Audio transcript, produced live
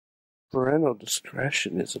Parental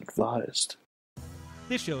discretion is advised.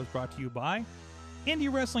 This show is brought to you by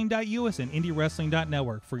IndieWrestling.us and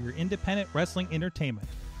IndieWrestling.network for your independent wrestling entertainment.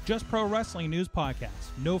 Just Pro Wrestling News Podcast.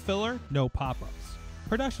 No filler, no pop-ups.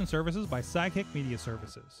 Production services by Sidekick Media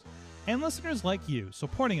Services. And listeners like you,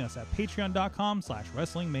 supporting us at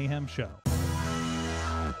patreon.com/Wrestling Mayhem Show.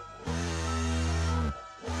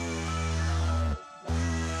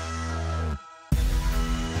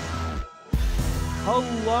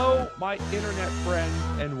 Hello, my internet friends,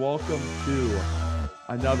 and welcome to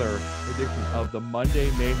another edition of the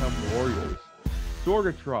Monday Mayhem Warriors.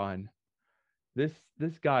 Sorgatron, this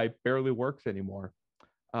guy barely works anymore.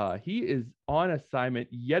 He is on assignment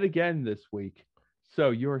yet again this week.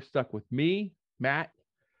 So you are stuck with me, Matt,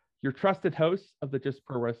 your trusted host of the Just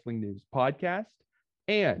Pro Wrestling News podcast,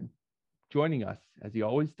 and joining us, as he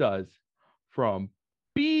always does, from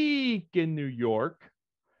Beacon, New York,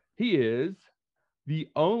 he is the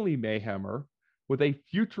only Mayhemmer with a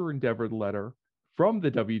future endeavored letter from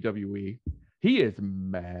the WWE. He is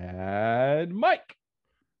Mad Mike.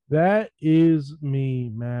 That is me,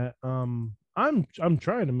 Matt. I'm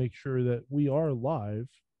trying to make sure that we are live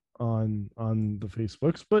on the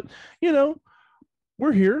Facebooks, but you know,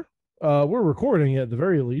 we're here. We're recording at the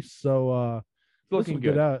very least, so this will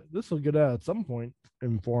get out. This will get out at some point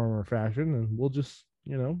in form or fashion, and we'll just,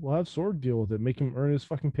 we'll have Sorg deal with it, make him earn his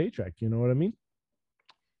fucking paycheck. You know what I mean?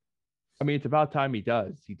 I mean, it's about time he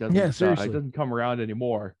does. He doesn't. Yeah, seriously. He doesn't come around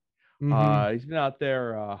anymore. Mm-hmm. He's been out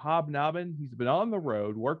there hobnobbing. He's been on the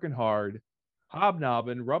road, working hard,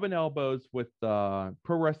 hobnobbing, rubbing elbows with pro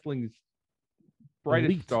wrestling's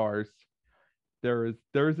brightest Elite stars. There's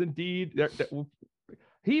indeed.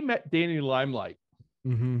 He met Danny Limelight.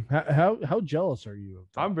 Mm-hmm. How jealous are you of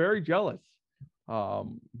that? I'm very jealous.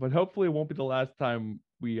 But hopefully it won't be the last time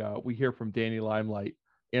we hear from Danny Limelight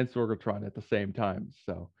and Sorgatron at the same time.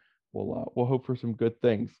 So we'll hope for some good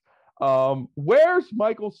things. Where's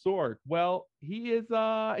Michael Sorg? Well, he's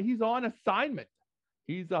on assignment.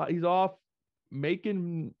 He's off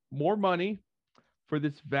making more money for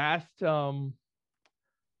this vast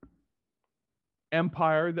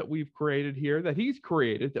empire that we've created here, that he's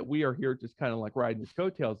created, that we are here just kind of like riding his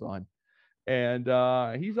coattails on. And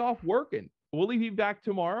he's off working. Will he be back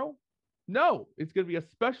tomorrow? No, it's going to be a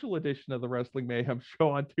special edition of the Wrestling Mayhem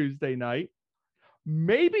Show on Tuesday night.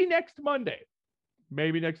 Maybe next Monday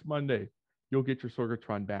you'll get your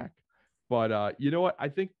Sorgatron back. But you know what? I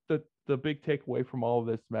think that the big takeaway from all of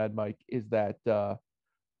this, Mad Mike, is that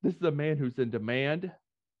this is a man who's in demand,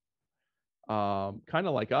 kind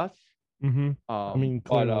of like us. Mm-hmm. I mean,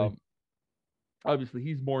 clearly. But obviously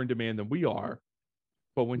he's more in demand than we are.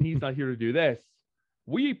 But when he's not here to do this,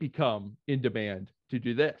 we become in demand to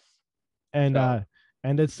do this. And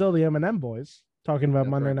it's still the M&M boys talking about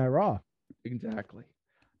Monday right. Night Raw. Exactly.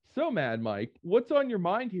 So, Mad Mike, what's on your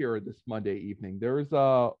mind here this Monday evening? There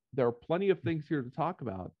are plenty of things here to talk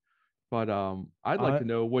about, but I'd like to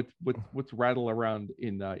know what's rattling around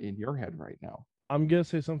in your head right now. I'm gonna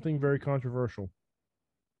say something very controversial.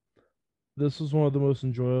 This was one of the most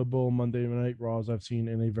enjoyable Monday Night Raws I've seen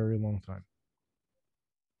in a very long time.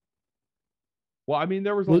 Well, I mean,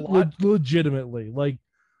 there was a lot. Legitimately, like,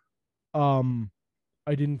 I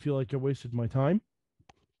didn't feel like I wasted my time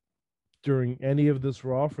during any of this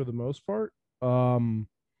Raw for the most part.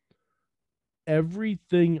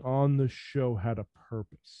 Everything on the show had a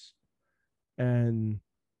purpose. And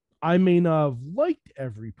I may not have liked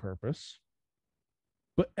every purpose,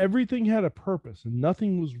 but everything had a purpose and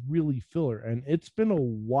nothing was really filler. And it's been a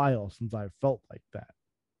while since I felt like that.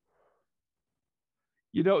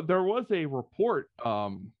 There was a report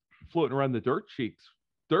floating around the dirt sheets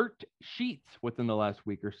within the last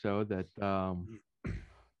week or so that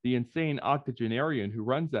the insane octogenarian who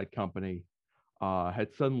runs that company had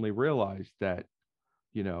suddenly realized that,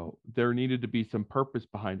 there needed to be some purpose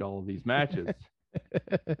behind all of these matches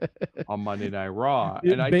on Monday Night Raw.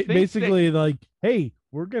 And I think basically like, hey,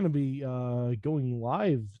 we're going to be going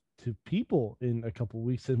live to people in a couple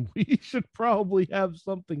weeks and we should probably have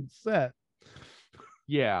something set.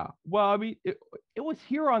 Yeah. Well, I mean, it was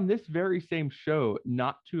here on this very same show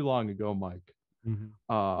not too long ago, Mike,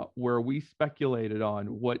 where we speculated on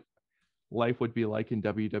what life would be like in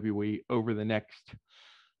WWE over the next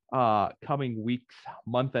coming weeks,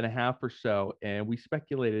 month and a half or so. And we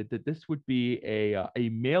speculated that this would be a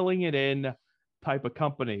mailing it in type of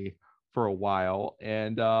company for a while.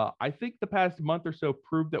 And I think the past month or so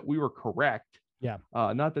proved that we were correct. Yeah.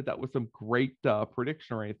 Not that was some great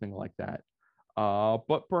prediction or anything like that.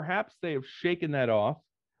 But perhaps they have shaken that off.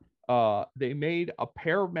 They made a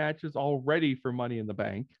pair of matches already for Money in the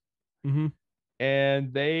Bank. Mm-hmm.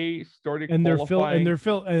 and they started And qualifying.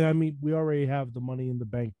 and I mean, we already have the Money in the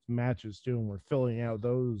Bank matches too, and we're filling out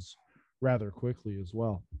those rather quickly as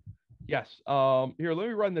well. Yes. Here, let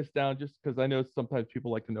me run this down just because I know sometimes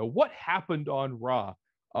people like to know what happened on Raw.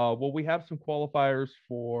 Well, we have some qualifiers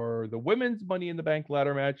for the women's Money in the Bank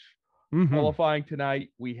ladder match. Qualifying tonight,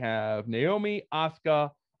 we have Naomi, Asuka,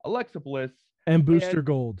 Alexa Bliss, and Booster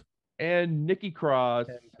Gold, and Nikki Cross.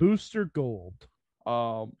 And Booster Gold.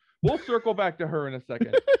 We'll circle back to her in a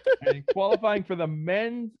second. And qualifying for the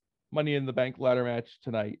men's Money in the Bank ladder match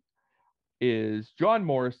tonight is John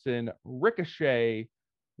Morrison, Ricochet,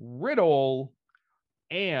 Riddle,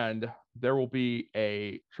 and there will be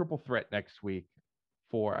a triple threat next week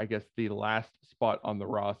for, I guess, the last spot on the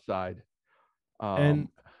Raw side. And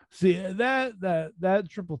see that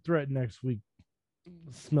triple threat next week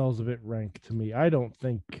smells a bit rank to me. I don't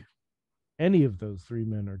think any of those three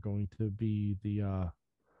men are going to be the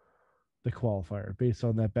qualifier based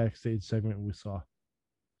on that backstage segment we saw.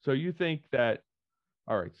 So you think that?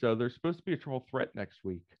 All right. So there's supposed to be a triple threat next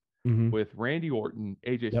week with Randy Orton,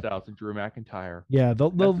 AJ Styles, and Drew McIntyre. Yeah,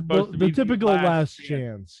 the typical last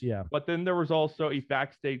chance. Yeah. But then there was also a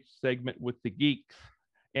backstage segment with the Geeks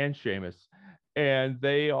and Sheamus, and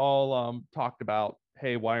they all talked about,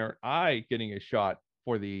 hey, why aren't I getting a shot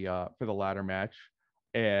for the ladder match?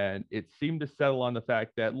 And it seemed to settle on the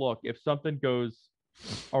fact that, look, if something goes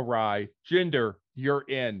awry, Jinder, you're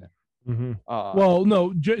in. Well,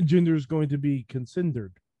 no, Jinder's going to be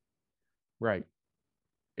considered. Right.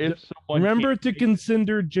 If someone remember to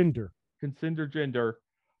consider Jinder. Consider Jinder,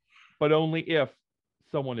 but only if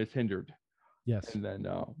someone is hindered. Yes. And then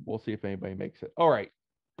we'll see if anybody makes it. All right.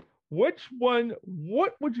 What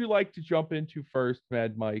would you like to jump into first,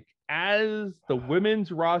 Mad Mike? As the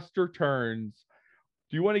women's roster turns,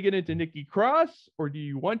 do you want to get into Nikki Cross or do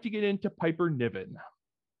you want to get into Piper Niven?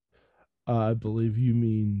 I believe you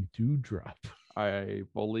mean Dewdrop. I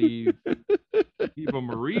believe Eva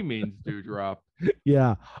Marie means Dewdrop.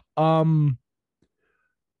 Yeah. I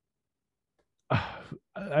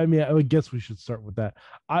mean, I guess we should start with that.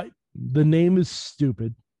 The name is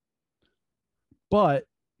stupid, but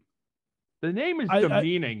the name is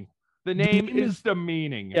demeaning. The name is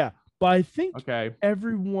demeaning. Yeah, but I think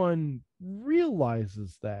everyone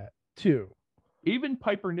realizes that too. Even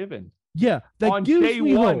Piper Niven. Yeah, that on gives day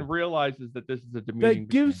me one hope. Realizes that this is a demeaning. That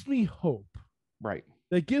gives me hope. Right.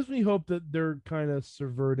 That gives me hope that they're kind of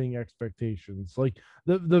subverting expectations. Like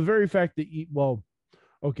the very fact that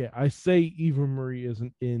I say Eva Marie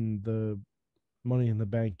isn't in the Money in the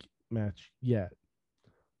Bank match yet.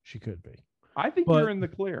 She could be. I think you're in the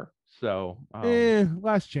clear. So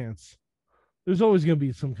last chance. There's always going to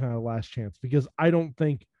be some kind of last chance because I don't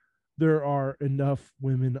think there are enough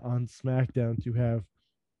women on SmackDown to have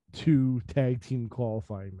 2 tag team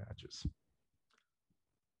qualifying matches.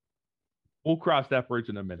 We'll cross that bridge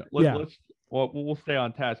in a minute. We'll stay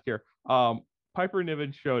on task here. Piper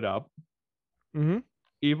Niven showed up.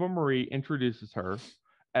 Eva Marie introduces her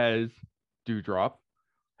as Dewdrop.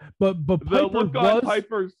 But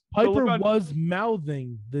Piper was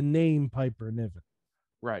mouthing the name Piper Niven.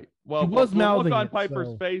 Right. Well, the look on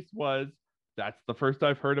Piper's face was, that's the first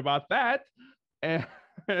I've heard about that. And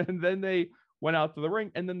then they went out to the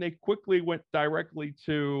ring, and then they quickly went directly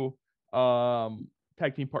to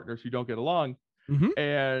tag team partners who don't get along.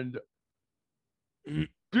 And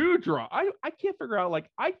Dewdrop, I can't figure out, like,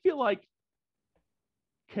 I feel like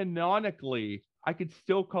canonically I could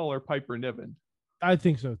still call her Piper Niven. I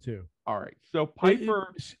think so too. All right. So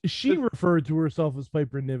Piper, she referred to herself as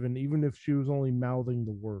Piper Niven, even if she was only mouthing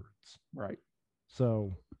the words. Right.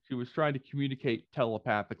 So she was trying to communicate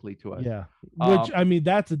telepathically to us. Yeah. Which, I mean,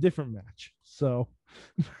 that's a different match. So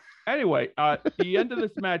anyway, the end of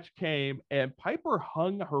this match came, and Piper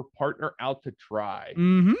hung her partner out to dry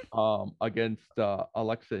against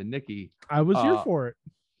Alexa and Nikki. I was here for it.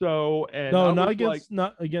 So, and not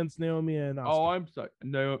against Naomi and Asuka. Oh, I'm sorry.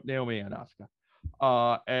 No, Naomi and Asuka.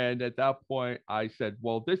 And at that point, I said,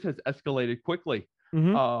 well, this has escalated quickly.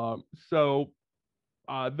 So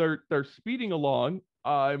they're speeding along.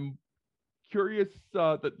 I'm curious.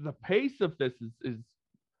 The pace of this is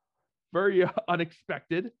very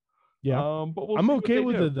unexpected. Yeah. But I'm okay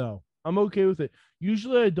with it, though. I'm okay with it.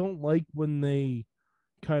 Usually I don't like when they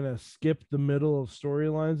kind of skip the middle of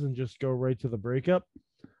storylines and just go right to the breakup.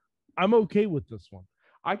 I'm okay with this one.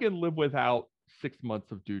 I can live without 6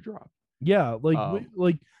 months of Dewdrop. Yeah,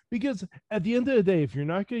 because at the end of the day, if you're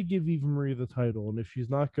not going to give Eva Marie the title, and if she's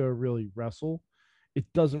not going to really wrestle, it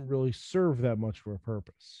doesn't really serve that much of a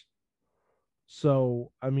purpose.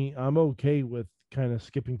 So, I mean, I'm okay with kind of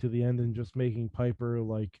skipping to the end and just making Piper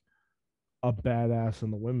like a badass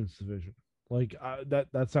in the women's division. Like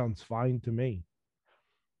that sounds fine to me.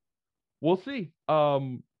 We'll see.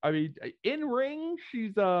 I mean, in ring,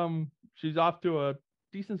 she's off to a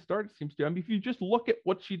decent start. It seems to. I mean, if you just look at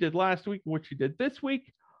what she did last week, what she did this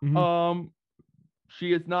week, Mhm.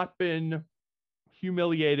 she has not been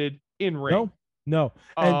humiliated in ring. No.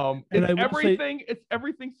 And It's I will say, it's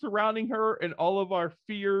everything surrounding her and all of our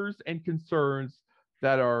fears and concerns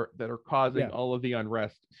that are causing all of the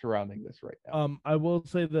unrest surrounding this right now. I will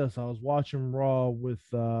say this: I was watching Raw with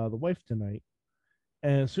the wife tonight,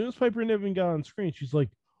 and as soon as Piper Niven got on screen, she's like,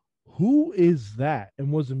 "Who is that?"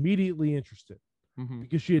 and was immediately interested Mm-hmm.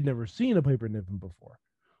 because she had never seen a Piper Niven before.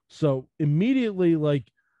 So immediately,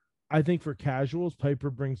 like, I think for casuals, Piper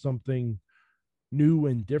brings something new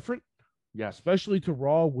and different, Yes. especially to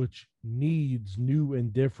Raw, which needs new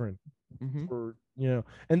and different Mm-hmm. for,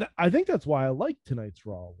 and I think that's why I like tonight's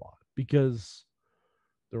Raw a lot, because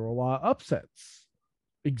there were a lot of upsets.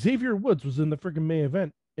 Xavier Woods was in the freaking main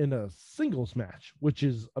event in a singles match, which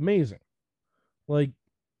is amazing. Like,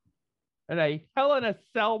 And a Hell in a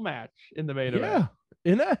Cell match in the main event.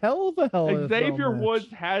 In a hell of a Xavier match.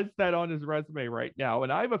 Woods has that on his resume right now,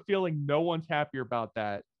 and I have a feeling no one's happier about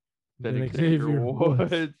that than Xavier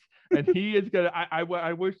Woods. And he is gonna.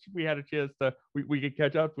 I wish we had a chance to we could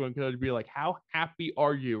catch up to him, because it'd be like, how happy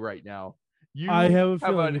are you right now? I have a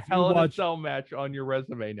feeling a Hell in a Cell match on your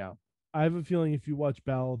resume now. I have a feeling if you watch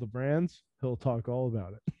Battle of the Brands, he'll talk all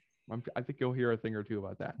about it. I think you'll hear a thing or two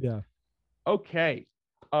about that. Yeah. Okay.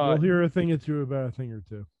 You'll hear a thing or two about a thing or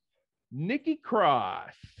two. Nikki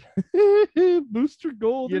Cross. Booster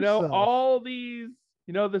Gold. All these,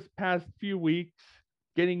 this past few weeks,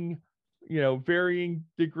 getting, varying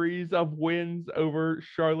degrees of wins over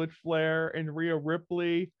Charlotte Flair and Rhea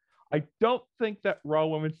Ripley. I don't think that Raw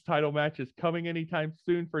Women's title match is coming anytime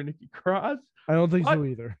soon for Nikki Cross. I don't think so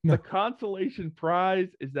either. No. The consolation prize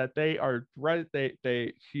is that they are dressed.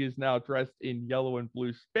 She is now dressed in yellow and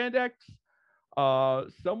blue spandex.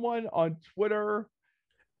 Someone on Twitter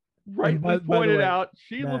rightly pointed out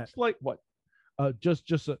she looks like what?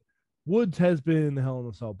 Woods has been in the Hell in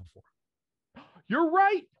a Cell before. You're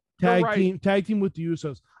right. Tag team with the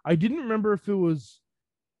Usos. I didn't remember if it was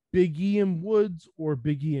Big E and Woods or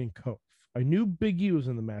Big E and Kof. I knew Big E was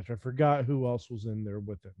in the match. I forgot who else was in there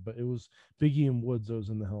with him, but it was Big E and Woods that was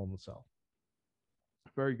in the Hell in a Cell.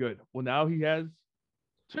 Very good. Well, now he has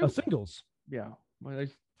a singles. Yeah,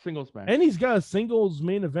 singles match, and he's got a singles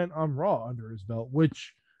main event on Raw under his belt,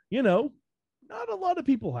 which not a lot of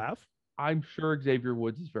people have. I'm sure Xavier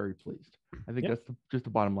Woods is very pleased. I think that's just the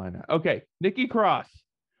bottom line. Okay, Nikki Cross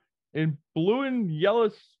in blue and yellow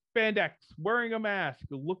spandex, wearing a mask,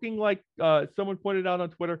 looking like someone pointed out on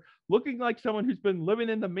Twitter, looking like someone who's been living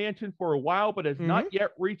in the mansion for a while but has not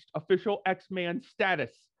yet reached official X-Man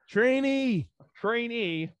status. Trainee,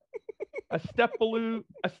 a step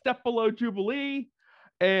below Jubilee,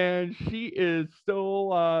 and she is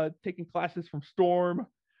still taking classes from Storm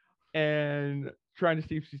and trying to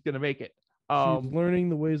see if she's going to make it. She's learning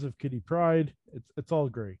the ways of Kitty Pryde. It's all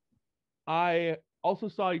great. I also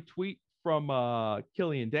saw a tweet from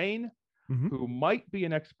Killian Dane, who might be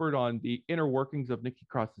an expert on the inner workings of Nikki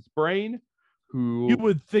Cross's brain, who you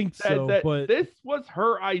would think so, but this was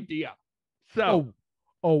her idea. So,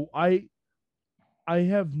 I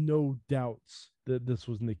have no doubts that this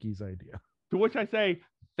was Nikki's idea. To which I say,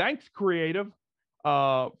 thanks, creative,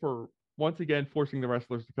 for once again forcing the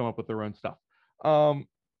wrestlers to come up with their own stuff.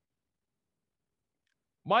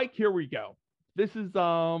 Mike, here we go. This is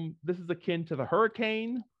akin to the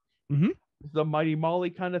Hurricane. Mm-hmm. The Mighty Molly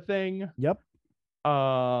kind of thing. Yep.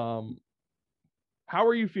 How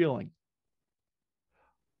are you feeling?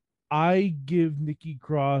 I give Nikki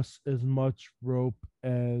Cross as much rope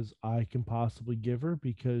as I can possibly give her,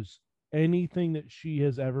 because anything that she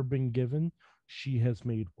has ever been given, she has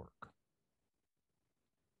made work.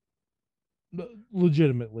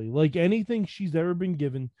 Legitimately, like anything she's ever been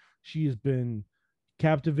given, she has been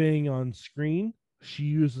captivating on screen. She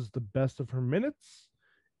uses the best of her minutes,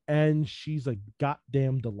 and she's a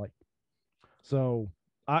goddamn delight. So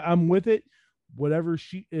I'm with it. Whatever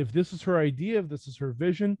if this is her idea, if this is her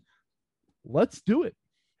vision, let's do it.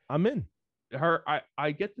 I'm in.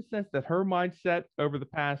 I get the sense that her mindset over the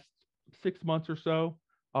past 6 months or so,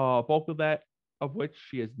 bulk of that of which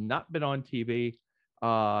she has not been on TV.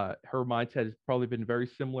 Her mindset has probably been very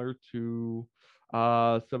similar to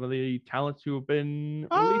some of the talents who have been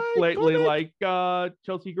released lately, like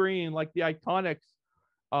Chelsea Green, like the Iconics,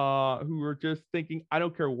 who are just thinking, I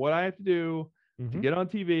don't care what I have to do to get on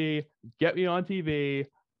TV, get me on TV,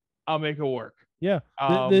 I'll make it work. Yeah,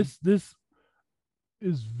 this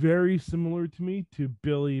is very similar to me to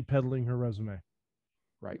Billy peddling her resume.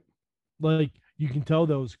 Right. Like, you can tell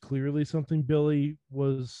that was clearly something Billy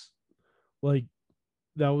was like,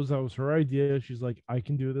 that was her idea. She's like, I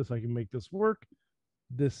can do this, I can make this work.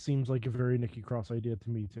 This seems like a very Nikki Cross idea to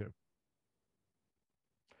me too.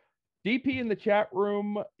 DP in the chat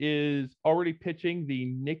room is already pitching the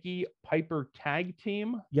Nikki Piper tag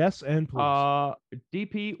team. Yes, and please.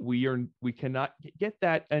 DP, we cannot get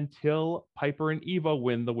that until Piper and Eva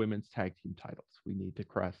win the women's tag team titles. We need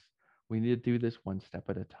to do this one step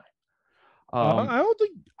at a time.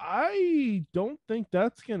 I don't think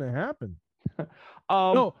that's gonna happen.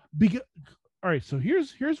 No, because all right, so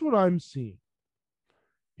here's what I'm seeing.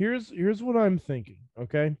 Here's what I'm thinking,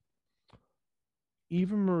 okay?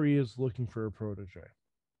 Eva Marie is looking for a protege.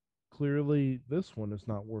 Clearly, this one is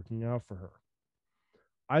not working out for her.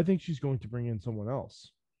 I think she's going to bring in someone else.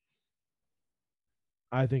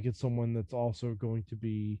 I think it's someone that's also going to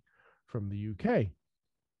be from the UK.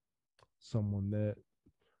 Someone that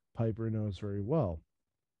Piper knows very well.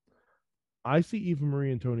 I see Eva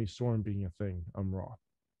Marie and Toni Storm being a thing on Raw.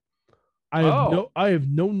 I have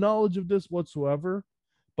no knowledge of this whatsoever,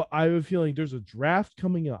 but I have a feeling there's a draft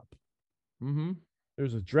coming up. Mm-hmm.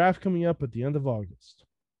 There's a draft coming up at the end of August.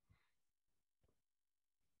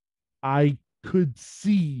 I could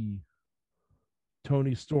see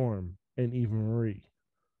Toni Storm and Eva Marie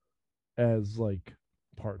as like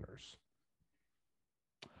partners.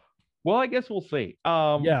 Well, I guess we'll see.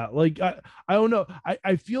 Yeah, like I don't know.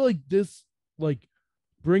 I feel like this, like,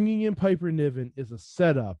 bringing in Piper and Niven is a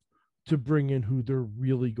setup to bring in who they're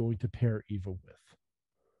really going to pair Eva with.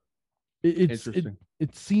 It's interesting.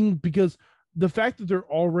 It seemed, because the fact that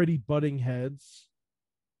they're already butting heads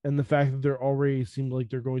and the fact that they're already seem like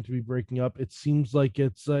they're going to be breaking up, it seems like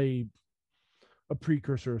it's a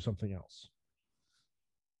precursor of something else.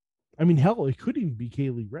 I mean, hell, it could even be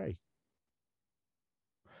Kaylee Ray.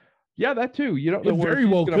 Yeah, that too. You don't know where she's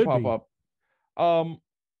going to pop up.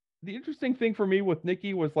 The interesting thing for me with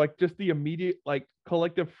Nikki was like just the immediate like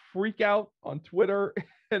collective freak out on Twitter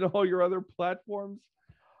and all your other platforms.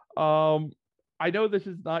 I know this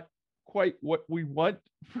is not quite what we want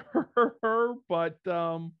for her, but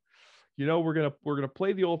we're gonna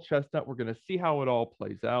play the old chestnut. We're gonna see how it all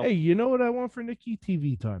plays out. Hey, you know what I want for Nikki?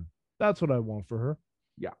 TV time. That's what I want for her.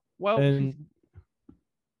 Yeah. Well, and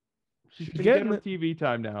she's getting her TV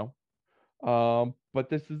time now. But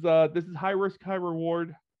this is high risk, high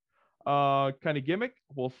reward kind of gimmick.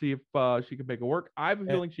 We'll see if she can make it work. I have a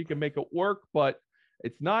feeling she can make it work, but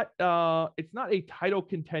it's not a title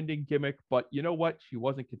contending gimmick. But you know what? She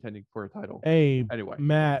wasn't contending for a title. Hey, anyway,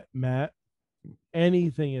 Matt,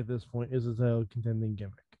 anything at this point is a title contending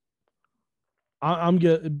gimmick. I'm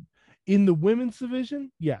good in the women's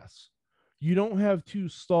division. Yes, you don't have two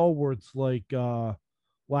stalwarts like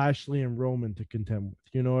Lashley and Roman to contend with.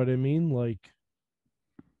 You know what I mean? Like,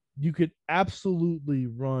 you could absolutely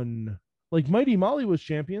run, like, Mighty Molly was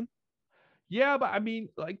champion. Yeah, but I mean,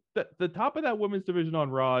 like the top of that women's division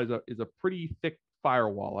on Raw is a pretty thick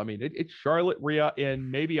firewall. I mean, it's Charlotte, Rhea,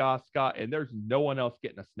 and maybe Asuka, and there's no one else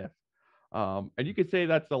getting a sniff. And you could say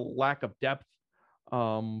that's a lack of depth.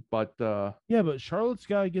 But Charlotte's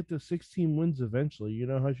got to get to 16 wins eventually. You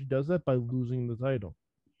know how she does that? By losing the title.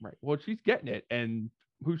 Right. Well, she's getting it, and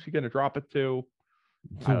who's she going to drop it to?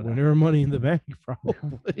 To win her Money in the Bank,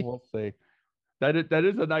 probably. We'll see. That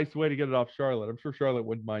is a nice way to get it off Charlotte. I'm sure Charlotte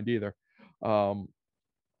wouldn't mind either. All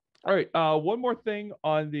right. One more thing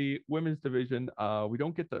on the women's division. We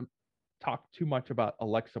don't get to talk too much about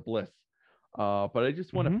Alexa Bliss, but I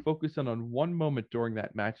just want to focus in on one moment during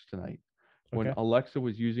that match tonight when Alexa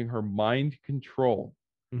was using her mind control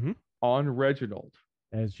on Reginald.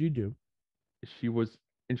 As you do. She was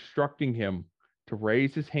instructing him to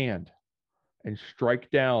raise his hand and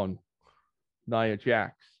strike down Nia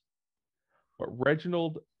Jax. But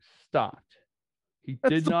Reginald stopped. He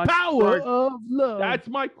did not. Power of love. That's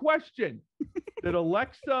my question. Did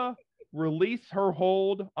Alexa release her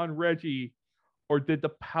hold on Reggie, or did the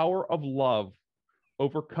power of love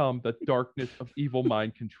overcome the darkness of evil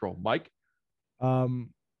mind control? Mike?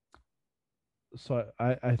 So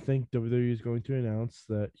I think WWE is going to announce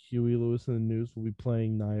that Huey Lewis and the News will be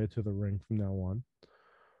playing Nia to the ring from now on.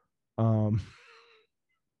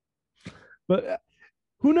 But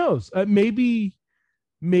who knows? Maybe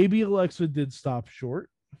Alexa did stop short.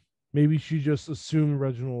 Maybe she just assumed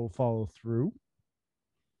Reginald will follow through.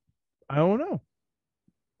 I don't know.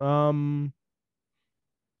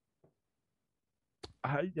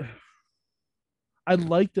 I'd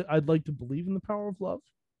like to believe in the power of love.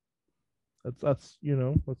 That's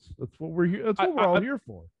what we're here. That's what we're all here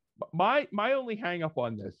for. My only hang up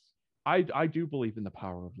on this, I do believe in the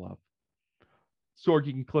power of love. Sorg,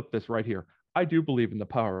 you can clip this right here. I do believe in the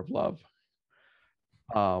power of love.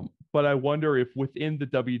 But I wonder if within the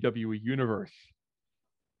WWE universe,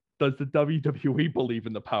 does the WWE believe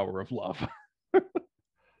in the power of love?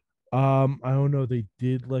 I don't know. They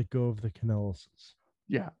did let go of the Canellises.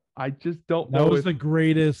 Yeah, I just don't That know. was the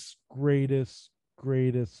greatest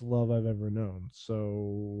love I've ever known.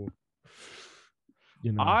 So,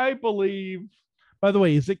 I believe. By the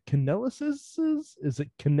way, is it Canellises? Is it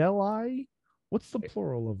Canelli? What's the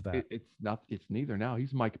plural of that? It's not. It's neither now.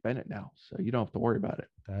 He's Mike Bennett now, so you don't have to worry about it.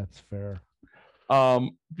 That's fair.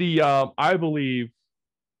 I believe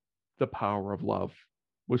the power of love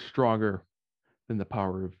was stronger than the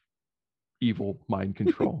power of evil mind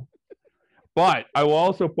control. But I will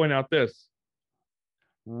also point out this.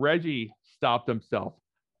 Reggie stopped himself.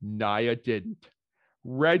 Nia didn't.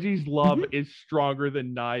 Reggie's love is stronger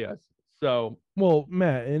than Nia's. So, well,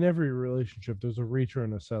 Matt, in every relationship, there's a reacher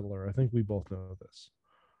and a settler. I think we both know this.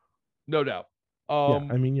 No doubt. Yeah,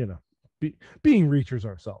 I mean, being reachers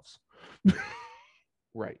ourselves.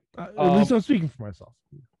 Right. At least I'm speaking for myself.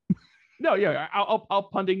 No, yeah, I'll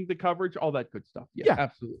punting the coverage, all that good stuff. Yeah,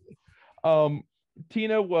 absolutely.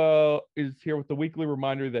 Tina is here with the weekly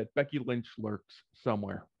reminder that Becky Lynch lurks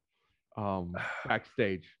somewhere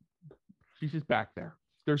backstage. She's just back there.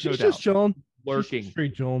 She's just chilling, lurking,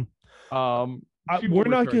 straight chilling. We're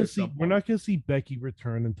not gonna see Becky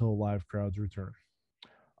return until live crowds return.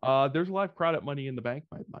 There's a live crowd at Money in the Bank,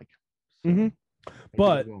 Mike.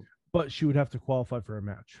 So but she would have to qualify for a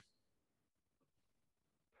match.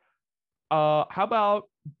 How about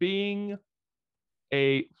being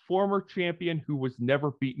a former champion who was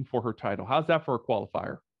never beaten for her title? How's that for a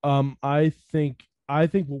qualifier? I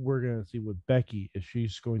think what we're gonna see with Becky is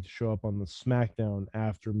she's going to show up on the SmackDown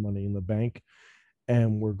after Money in the Bank,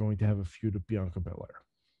 and we're going to have a feud with Bianca Belair.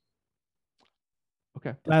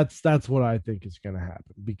 Okay, that's what I think is going to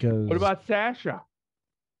happen. Because what about Sasha?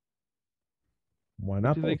 Why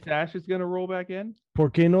not? Do you think Sasha's going to roll back in? ¿Por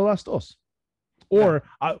qué no las dos? Or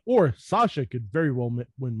Sasha could very well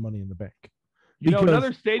win Money in the Bank.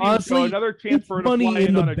 Another stadium show, another chance for her to Money fly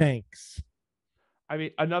in in the Banks. I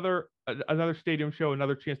mean, another stadium show,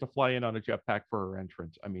 another chance to fly in on a jetpack for her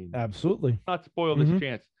entrance. I mean, absolutely. Not spoil this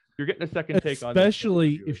chance. You're getting a second take on this.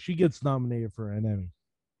 Especially if she gets nominated for an Emmy.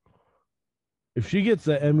 If she gets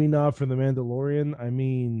the Emmy nod for The Mandalorian, I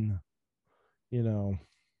mean,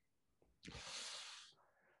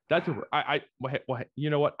 that's you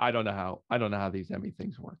know what? I don't know how these Emmy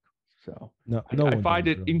things work. So I find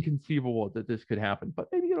it inconceivable that this could happen, but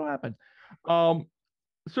maybe it'll happen.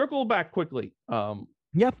 Circle back quickly.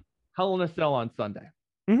 Yep. Hell in a Cell on Sunday.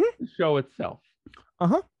 Mm-hmm. The show itself.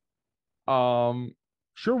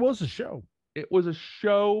 Sure was a show. It was a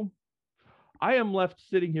show. I am left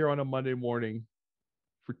sitting here on a Monday morning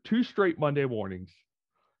for 2 straight Monday mornings.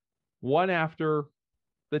 One after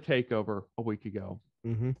the takeover a week ago.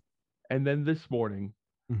 Mm-hmm. And then this morning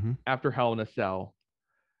after Hell in a Cell.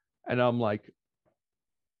 And I'm like,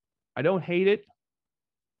 I don't hate it,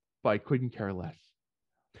 but I couldn't care less.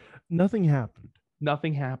 Nothing happened.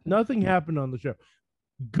 Nothing happened. Nothing happened on the show.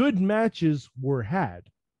 Good matches were had.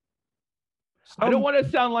 I don't want to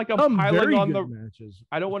sound like I'm piling on the matches.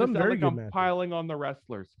 I don't want to sound like I'm piling on the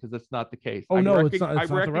wrestlers because that's not the case. Oh, no, it's not. I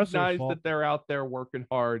recognize that they're out there working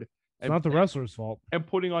hard. It's not the wrestlers' fault. And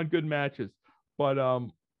putting on good matches. But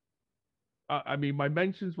I mean, my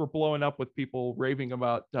mentions were blowing up with people raving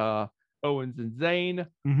about Owens and Zayn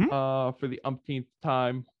for the umpteenth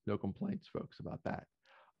time. No complaints, folks, about that.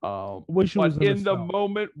 But in the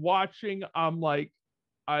moment watching, I'm like,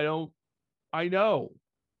 I know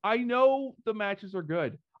the matches are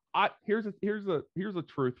good. Here's a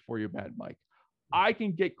truth for you, Mad Mike. I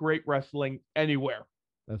can get great wrestling anywhere.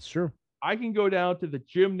 That's true. I can go down to the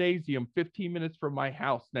gymnasium 15 minutes from my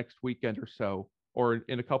house next weekend or so, or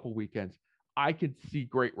in a couple weekends. I can see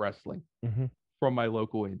great wrestling from my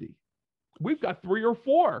local indie. We've got 3 or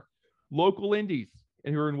 4 local indies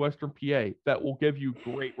here in Western PA that will give you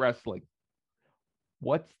great wrestling.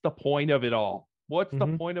 What's the point of it all? What's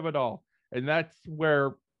the point of it all? And that's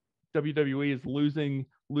where WWE is losing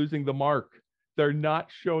the mark. They're not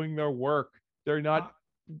showing their work. They're not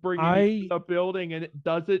bringing the building, and it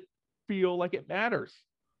doesn't feel like it matters.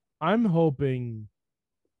 I'm hoping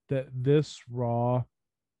that this Raw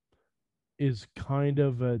is kind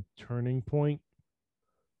of a turning point.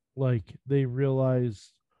 Like, they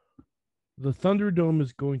realize the Thunderdome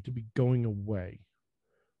is going to be going away.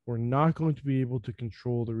 We're not going to be able to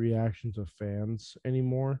control the reactions of fans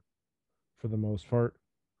anymore, for the most part.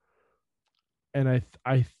 And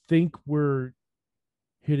I think we're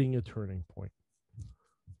hitting a turning point.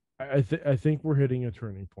 I think we're hitting a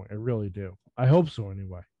turning point. I really do. I hope so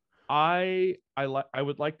anyway. I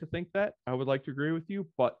would like to think that. I would like to agree with you,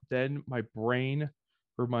 but then my brain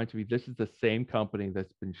reminds me this is the same company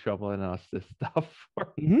that's been shoveling us this stuff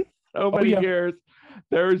for so many years.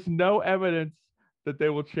 There is no evidence that they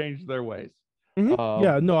will change their ways.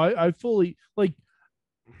 Yeah, no, I fully like.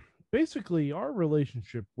 Basically, our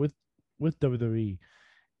relationship with WWE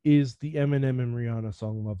is the Eminem and Rihanna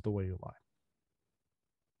song "Love the Way You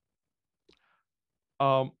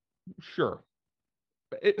Lie." Sure.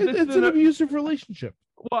 It's an abusive relationship.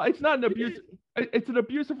 Well, it's not an abusive. It's an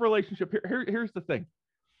abusive relationship. Here's the thing.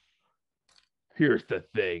 Here's the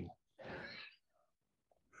thing.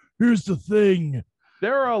 Here's the thing.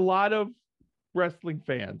 There are a lot of wrestling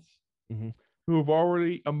fans who have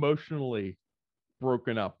already emotionally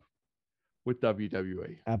broken up with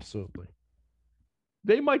WWE. Absolutely.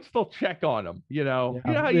 They might still check on them. You know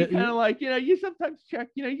how you kind of like, you sometimes check.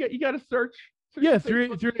 You got to search. Yeah, 3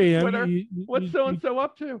 a.m. Twitter, what's so and so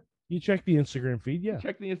up to? You check the Instagram feed, yeah. You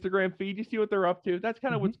check the Instagram feed, you see what they're up to. That's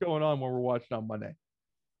kind of what's going on when we're watching on Monday.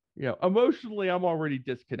 Emotionally, I'm already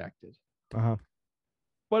disconnected.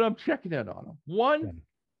 But I'm checking in on them. One,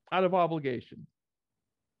 out of obligation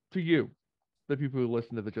to you, the people who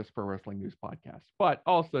listen to the Just Pro Wrestling News podcast, but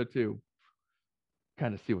also to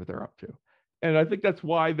kind of see what they're up to. And I think that's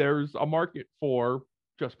why there's a market for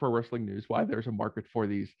Just Pro Wrestling News, why there's a market for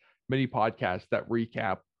these mini podcasts that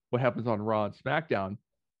recap what happens on Raw and SmackDown.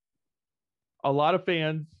 A lot of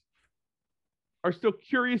fans are still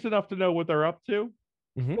curious enough to know what they're up to.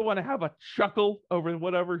 Still want to have a chuckle over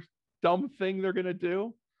whatever dumb thing they're going to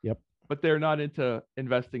do. Yep. But they're not into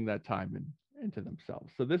investing that time into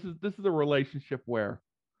themselves. So this is a relationship where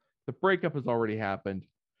the breakup has already happened.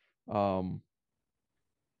 And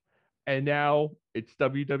now it's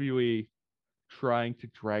WWE trying to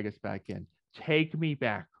drag us back in. Take me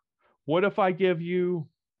back. What if I give you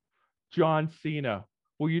John Cena?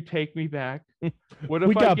 Will you take me back? What if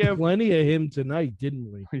we got plenty of him tonight,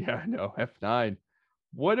 didn't we? Yeah, no, F9.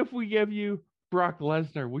 What if we give you Brock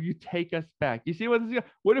Lesnar? Will you take us back? You see what this is?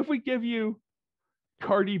 What if we give you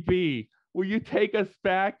Cardi B? Will you take us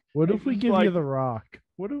back? What if we give you The Rock?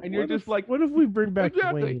 What if we bring back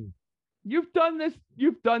Dwayne? You've done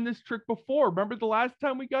this trick before. Remember the last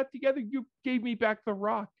time we got together? You gave me back The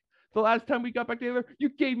Rock. The last time we got back together, you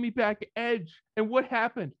gave me back Edge. And what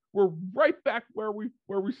happened? We're right back where we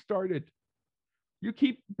started. You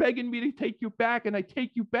keep begging me to take you back, and I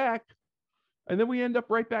take you back. And then we end up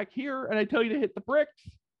right back here, and I tell you to hit the bricks.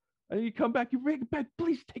 And then you come back, you bring it back.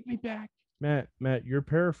 Please take me back. Matt, you're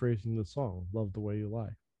paraphrasing the song, Love the Way You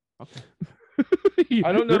Lie. Okay.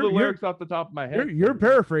 I don't know the lyrics off the top of my head. You're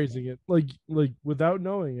paraphrasing it, like without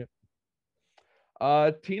knowing it.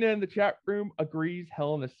 Tina in the chat room agrees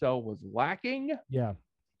Hell in a Cell was lacking. Yeah.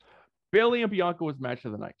 Bailey and Bianca was match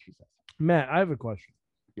of the night, she says. Matt, I have a question.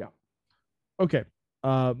 Yeah. Okay.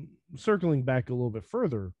 Circling back a little bit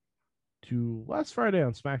further to last Friday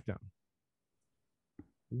on SmackDown,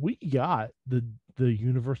 we got the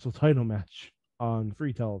Universal title match on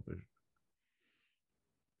free television.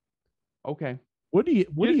 Okay. What do you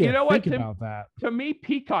think about that? To me,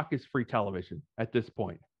 Peacock is free television at this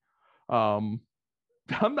point.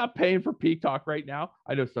 I'm not paying for Peacock right now.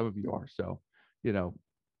 I know some of you are, so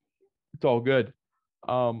it's all good.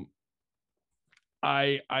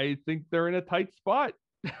 I think they're in a tight spot.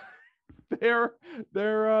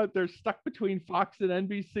 they're stuck between Fox and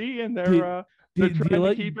NBC, and they're trying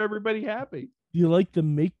to keep everybody happy. Do you like the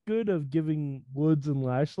make good of giving Woods and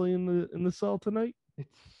Lashley in the cell tonight?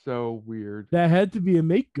 It's so weird. That had to be a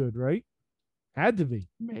make good, right? Had to be.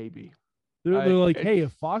 Maybe. They're like, hey,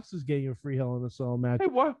 if Fox is getting a free Hell in a Cell match,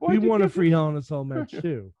 we want a free Hell in a Cell match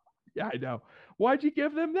too. Yeah, I know. Why'd you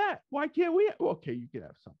give them that? Why can't we? Okay, you can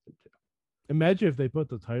have something too. Imagine if they put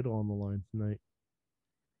the title on the line tonight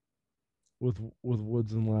with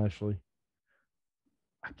Woods and Lashley.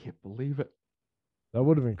 I can't believe it. That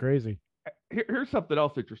would have been crazy. Here's something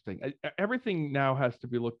else interesting. Everything now has to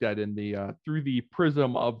be looked at in the through the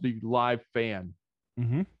prism of the live fan.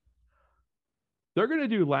 Mm-hmm. They're going to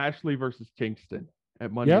do Lashley versus Kingston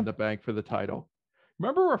at Money in the Bank for the title.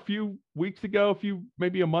 Remember a few weeks ago,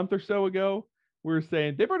 maybe a month or so ago, we were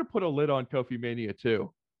saying they better put a lid on Kofi Mania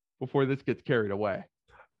 2 before this gets carried away.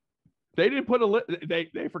 They didn't put a lid.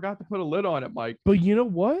 They forgot to put a lid on it, Mike. But you know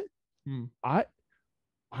what?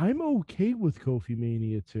 I'm okay with Kofi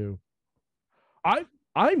Mania 2.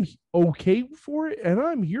 I'm okay for it, and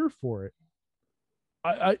I'm here for it.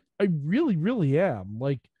 I really, really am.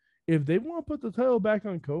 Like, if they want to put the title back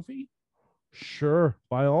on Kofi, sure,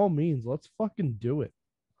 by all means, let's fucking do it.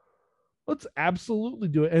 Let's absolutely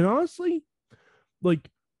do it. And honestly, like,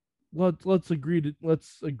 let's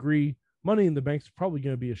agree Money in the Bank's probably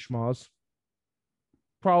going to be a schmoz.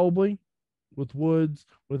 Probably with Woods,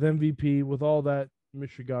 with MVP, with all that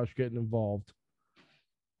Mishigash getting involved.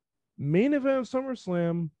 Main event of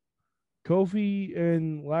SummerSlam, Kofi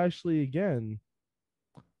and Lashley again.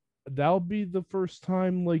 That'll be the first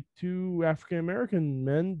time like two African American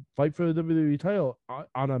men fight for the WWE title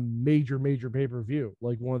on a major pay-per-view,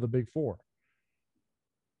 like one of the big four.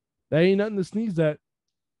 That ain't nothing to sneeze at.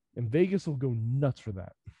 And Vegas will go nuts for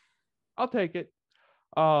that. I'll take it.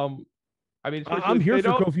 I mean, I'm here for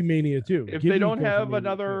Kofi Mania too. If they don't have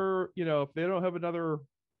another, if they don't have another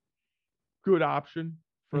good option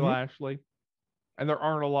for Lashley, and there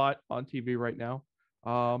aren't a lot on TV right now.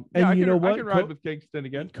 And I can ride with Kingston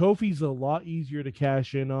again. Kofi's a lot easier to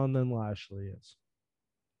cash in on than Lashley is.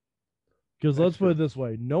 Because let's put it this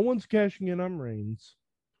way: no one's cashing in on Reigns.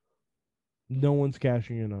 No one's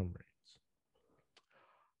cashing in on Reigns.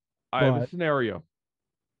 I have a scenario.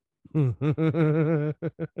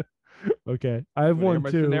 Okay, I have one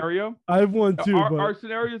too. Scenario? I have one too. Our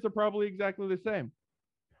scenarios are probably exactly the same.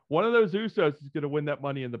 One of those Usos is going to win that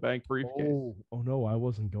Money in the Bank briefcase. Oh no, I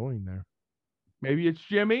wasn't going there. Maybe it's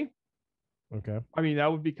Jimmy. Okay. I mean,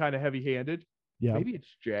 that would be kind of heavy-handed. Yeah. Maybe it's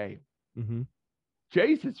Jay. Mm-hmm.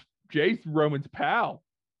 Jay's Roman's pal.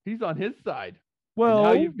 He's on his side. Well,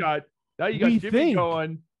 and now you got Jimmy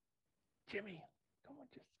going. Jimmy, come on,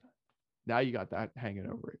 just now you got that hanging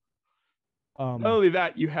over it. Not only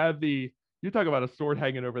that, you talk about a sword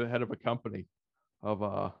hanging over the head of a company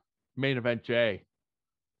of Main Event Jay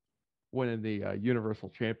winning the Universal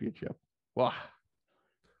Championship. Wow.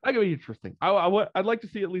 That could be interesting. I'd like to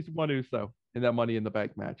see at least one Uso in that Money in the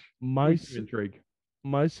Bank match. My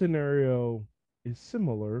scenario is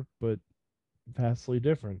similar, but vastly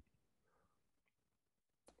different.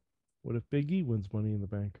 What if Big E wins Money in the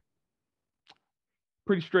Bank?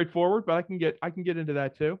 Pretty straightforward, but I can get into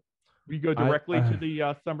that too. We go directly to the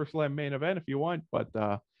SummerSlam main event if you want, but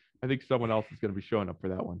I think someone else is going to be showing up for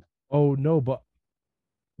that one. Oh no, but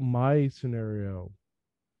my scenario.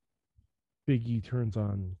 Big E turns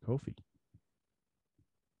on Kofi.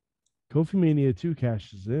 Kofi Mania 2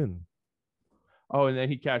 cashes in. Oh, and then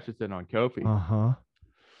he cashes in on Kofi. Uh-huh.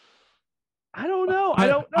 I don't know. I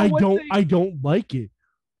don't like it.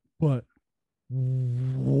 But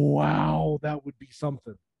wow, that would be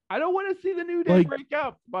something. I don't want to see the New Day break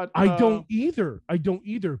up, but I don't either.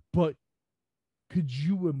 But could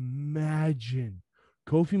you imagine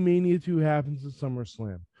Kofi Mania 2 happens at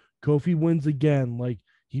SummerSlam? Kofi wins again,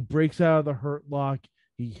 he breaks out of the Hurt Lock.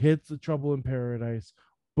 He hits the Trouble in Paradise.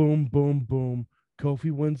 Boom, boom, boom. Kofi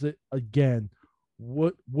wins it again.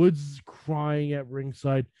 Woods is crying at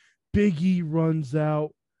ringside. Big E runs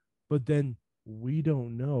out. But then we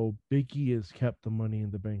don't know. Big E has kept the Money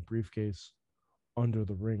in the Bank briefcase under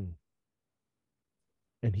the ring.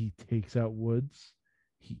 And he takes out Woods.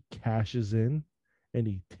 He cashes in. And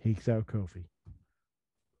he takes out Kofi.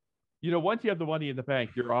 Once you have the Money in the Bank,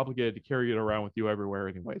 you're obligated to carry it around with you everywhere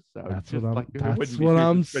anyway. So that's what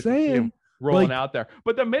I'm saying. Rolling out there.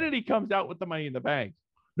 But the minute he comes out with the Money in the Bank,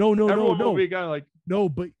 everyone will be kind of like, no,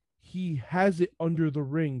 but he has it under the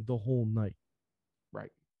ring the whole night. Right.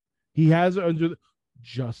 He has it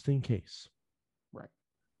just in case. Right.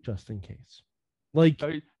 Just in case.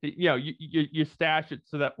 You stash it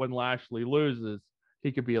so that when Lashley loses,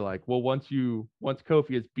 he could be like, well, once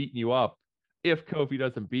Kofi has beaten you up, if Kofi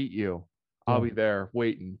doesn't beat you, I'll be there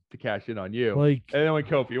waiting to cash in on you. And then when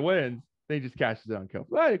Kofi wins, then he just cashes in on Kofi.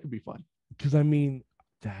 Well, it could be fun. Because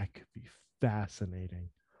that could be fascinating.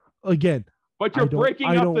 Again, but you're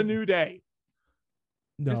breaking up the New Day.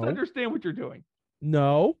 No. Just understand what you're doing.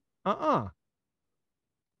 No.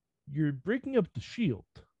 You're breaking up the Shield.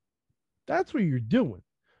 That's what you're doing.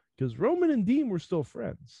 Because Roman and Dean were still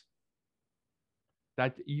friends.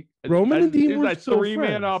 Roman and Dean were still friends.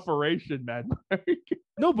 3-man operation, man.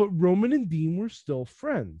 No, but Roman and Dean were still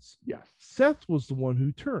friends. Yes. Seth was the one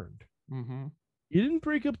who turned. Mm-hmm. You didn't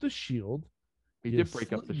break up the Shield. He did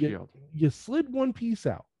break up the Shield. You slid one piece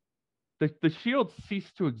out. The Shield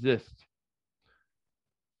ceased to exist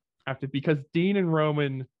because Dean and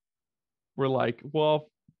Roman were like, well,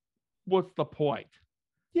 what's the point?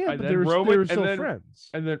 Yeah, but they were still friends.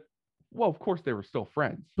 And then, well, of course they were still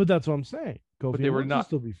friends. But that's what I'm saying. But they were not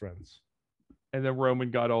still be friends. And then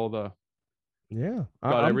Roman got all the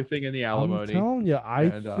everything in the alimony. I'm telling you,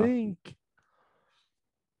 I think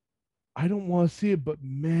I don't want to see it, but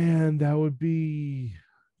man, that'd be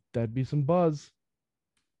some buzz.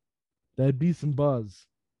 That'd be some buzz.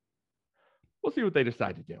 We'll see what they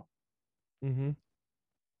decide to do.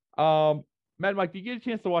 Mm-hmm. Mad Mike, did you get a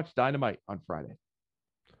chance to watch Dynamite on Friday?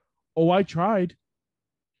 Oh, I tried.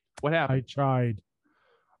 What happened? I tried.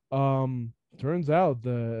 Turns out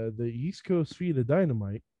the East Coast feed of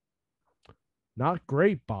Dynamite, not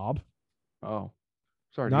great, Bob. Oh,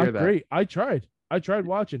 sorry to hear Not that. great. I tried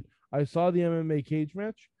watching. I saw the MMA cage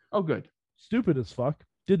match. Oh, good. Stupid as fuck.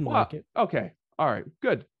 Didn't Well, like it. okay. All right.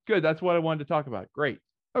 Good. Good. That's what I wanted to talk about. Great.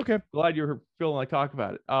 Okay. Glad you're feeling like talk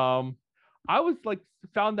about it. I was like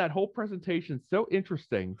found that whole presentation so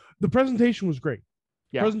interesting. The presentation was great.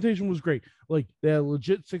 Yeah. Presentation was great. Like they had a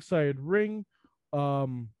legit 6-sided ring,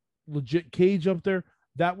 legit cage up there.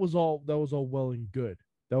 That was all well and good.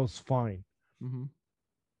 That was fine. Mm-hmm.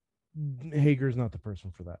 Hager's not the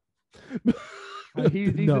person for that.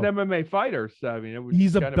 He's No. an MMA fighter, so I mean,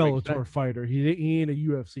 he's a Bellator fighter. He ain't a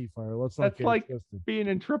UFC fighter. Let's not That's get like twisted. being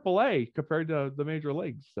in AAA compared to the major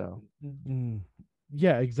leagues. So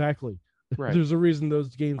yeah, exactly. Right. There's a reason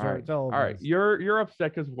those games All aren't right. televised. All right, you're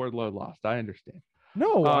upset because Wardlow lost. I understand.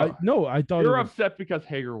 No, I thought you're upset because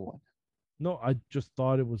Hager won. No, I just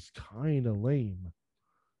thought it was kind of lame,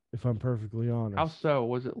 if I'm perfectly honest. How so?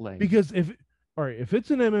 Was it lame? Because if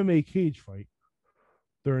it's an MMA cage fight,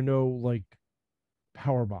 there are no like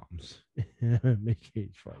power bombs in an MMA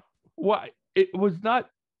cage fight. Well, it was not.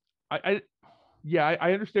 I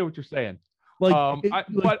understand what you're saying. Like,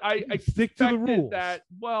 but I stick to the rules. That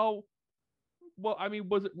well, I mean,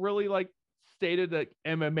 was it really like stated that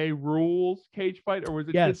MMA rules cage fight, or was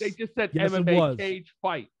it? Yes. They just said Yes, MMA cage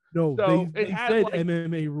fight. No, so they said like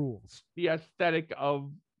MMA rules. The aesthetic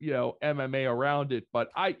of MMA around it, but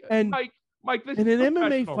Mike, this and is an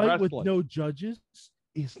MMA fight wrestling. with no judges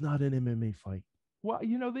is not an MMA fight. Well,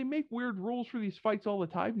 they make weird rules for these fights all the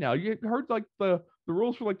time now. You heard like the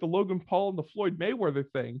rules for like the Logan Paul and the Floyd Mayweather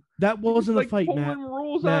thing. That wasn't a fight, pulling Matt.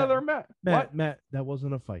 Rules out of their Matt, that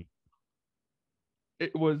wasn't a fight.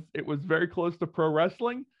 It was very close to pro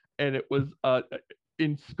wrestling, and it was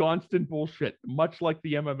ensconced in bullshit, much like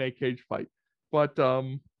the MMA cage fight. But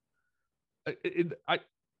that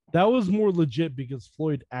was more legit because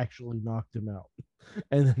Floyd actually knocked him out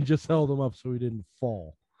and then just held him up so he didn't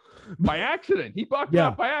fall. By accident. He knocked him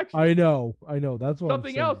out by accident. I know. That's what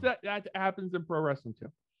something else that happens in pro wrestling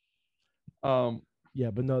too. Yeah,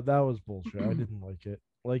 but no, that was bullshit. I didn't like it.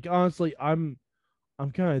 Like honestly, I'm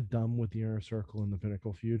kind of done with the Inner Circle and the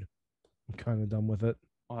Pinnacle feud. I'm kind of done with it.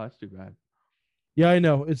 Oh, that's too bad. Yeah, I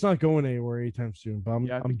know. It's not going anywhere anytime soon, but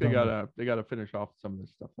I think they gotta finish off some of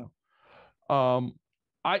this stuff though.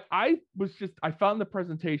 I found the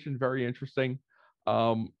presentation very interesting.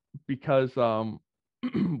 Because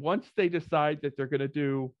once they decide to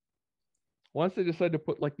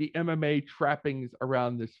put like the MMA trappings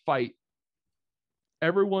around this fight,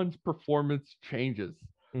 everyone's performance changes.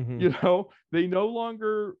 Mm-hmm. They no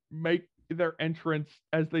longer make their entrance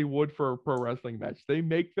as they would for a pro wrestling match. They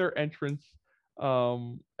make their entrance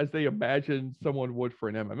as they imagine someone would for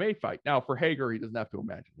an MMA fight. Now for Hager, he doesn't have to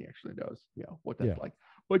imagine. He actually knows, what that's like.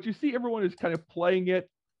 But you see everyone is kind of playing it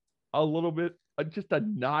a little bit, just a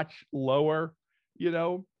notch lower,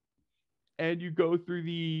 and you go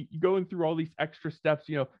through all these extra steps.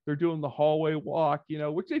 They're doing the hallway walk,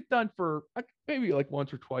 which they've done for maybe like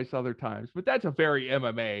once or twice other times, but that's a very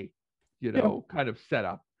MMA, kind of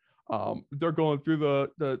setup. They're going through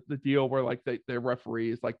the deal where like the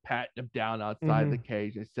referee is like patting them down outside the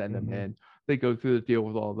cage. They send them in. They go through the deal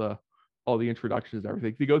with all the introductions and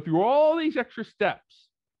everything. They go through all these extra steps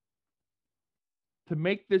to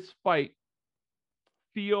make this fight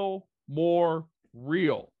feel more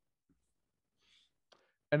real.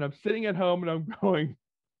 And I'm sitting at home and I'm going,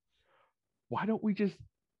 why don't we just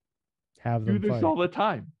have them do this fight all the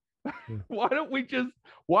time?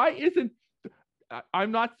 Why isn't,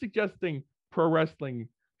 I'm not suggesting pro wrestling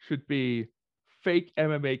should be fake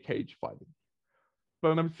MMA cage fighting,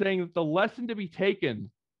 but I'm saying that the lesson to be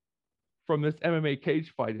taken from this MMA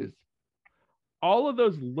cage fight is all of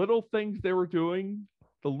those little things they were doing,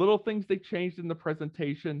 the little things they changed in the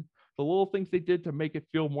presentation, the little things they did to make it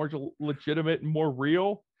feel more legitimate and more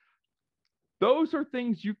real. Those are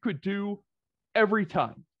things you could do every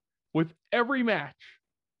time with every match,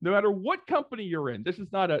 no matter what company you're in. This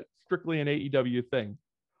is not strictly an AEW thing.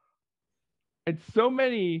 And so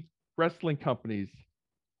many wrestling companies,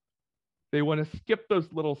 they want to skip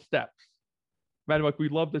those little steps. Madam Mike, we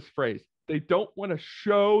love this phrase. They don't want to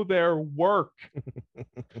show their work.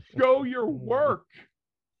 Show your work.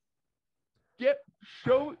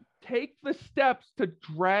 Take the steps to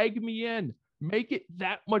drag me in. Make it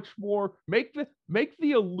that much more, make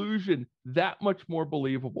the illusion that much more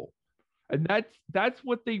believable. And that's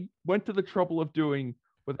what they went to the trouble of doing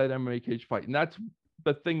with that MMA cage fight. And that's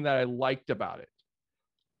the thing that I liked about it.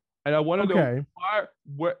 And I want to know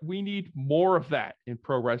why we need more of that in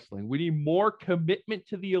pro wrestling. We need more commitment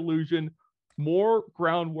to the illusion, more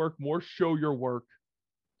groundwork, more show your work.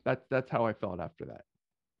 That's how I felt after that.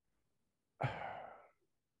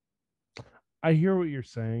 I hear what you're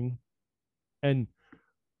saying, and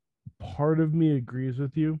part of me agrees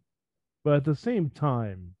with you, but at the same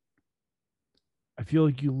time, I feel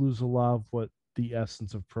like you lose a lot of what the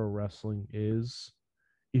essence of pro wrestling is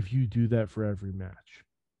if you do that for every match.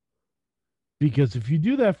 Because if you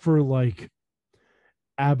do that for like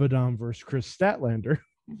Abaddon versus Chris Statlander,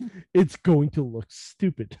 it's going to look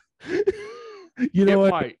stupid. You know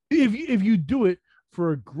what? If you do it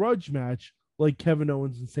for a grudge match like Kevin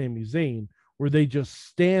Owens and Sami Zayn, where they just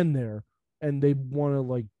stand there and they want to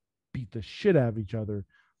like beat the shit out of each other,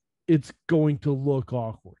 it's going to look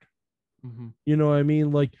awkward. Mm-hmm. You know what I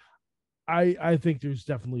mean? Like, I think there's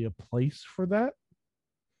definitely a place for that.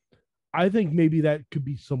 I think maybe that could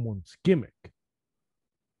be someone's gimmick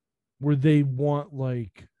where they want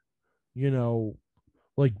like, you know,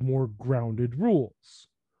 like more grounded rules.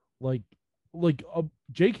 Like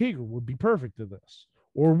Jake Hager would be perfect at this,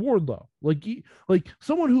 or Wardlow. Like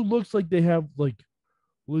someone who looks like they have like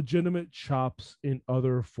legitimate chops in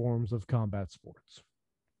other forms of combat sports.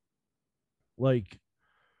 Like,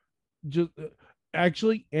 just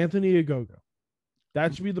actually Anthony Ogogo.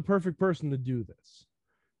 That should be the perfect person to do this,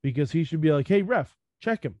 because he should be like, hey ref,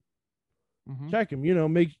 check him. Check him, you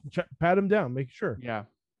know, pat him down, make sure. Yeah.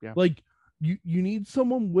 Like you need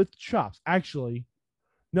someone with chops. Actually,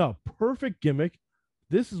 no, perfect gimmick.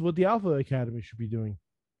 This is what the Alpha Academy should be doing.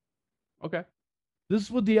 Okay. This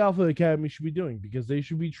is what the Alpha Academy should be doing, because they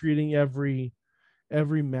should be treating every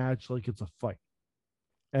match like it's a fight.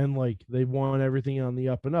 And like they want everything on the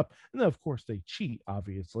up and up. And then of course they cheat,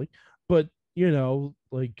 obviously. But you know,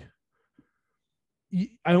 like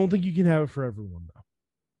I don't think you can have it for everyone though.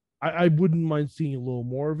 I wouldn't mind seeing a little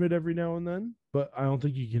more of it every now and then, but I don't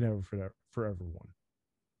think you can have it for everyone.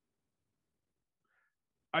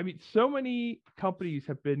 I mean, so many companies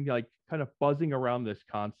have been like kind of buzzing around this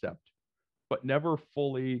concept, but never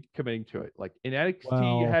fully committing to it. Like in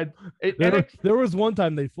NXT, you had there was one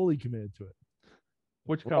time they fully committed to it.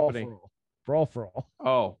 Which company? Brawl for All.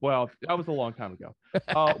 Oh, well, that was a long time ago.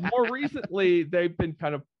 More recently, they've been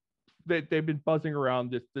kind of they've been buzzing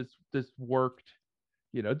around this worked.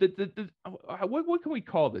 You know, what can we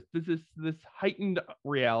call this? This heightened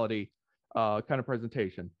reality kind of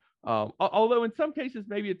presentation. Although in some cases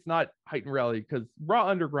maybe it's not heightened reality, because Raw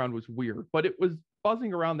Underground was weird, but it was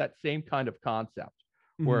buzzing around that same kind of concept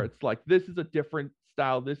where it's like, this is a different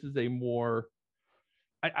style. This is a more,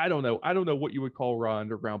 I don't know what you would call Raw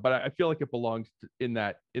Underground, but I feel like it belongs in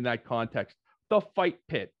that context. The Fight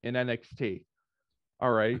Pit in NXT.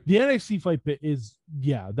 All right. The NXT Fight Pit is,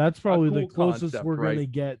 that's probably the closest concept, we're going to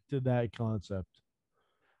get to that concept.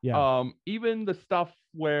 Yeah. Even the stuff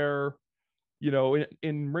where, you know,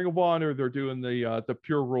 in Ring of Honor, they're doing the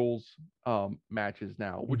Pure Rules matches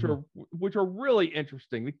now, which are really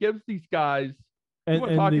interesting. It gives these guys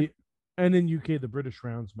and in UK the British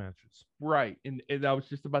Rounds matches. Right. And I was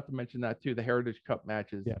just about to mention that too, the Heritage Cup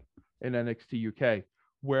matches in NXT UK,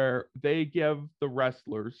 where they give the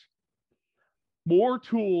wrestlers more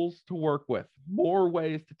tools to work with, more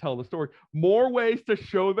ways to tell the story, more ways to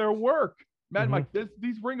show their work. Man, Mike,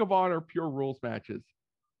 these Ring of Honor Pure Rules matches,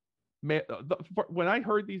 man, when I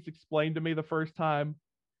heard these explained to me the first time,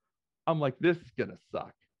 I'm like, this is gonna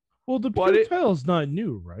suck. Well, the Pure title is not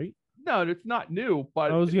new, right? No, it's not new.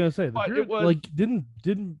 But I was gonna say, it was like, didn't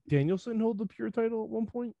Danielson hold the Pure title at one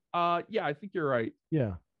point? Yeah, I think you're right.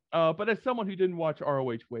 Yeah. But as someone who didn't watch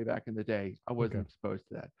ROH way back in the day, I wasn't exposed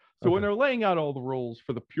to that. So when they're laying out all the rules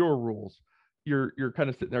for the Pure Rules, you're kind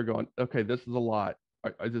of sitting there going, okay, this is a lot.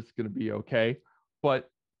 Is this going to be okay? But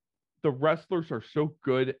the wrestlers are so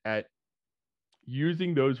good at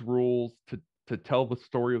using those rules to tell the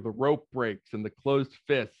story of the rope breaks and the closed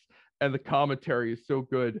fists, and the commentary is so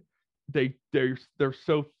good. They're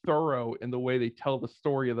so thorough in the way they tell the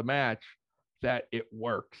story of the match that it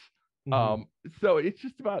works. So it's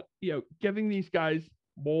just about, you know, giving these guys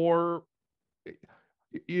more,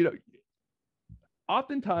 you know,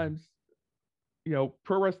 oftentimes, you know,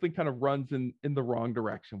 pro wrestling kind of runs in the wrong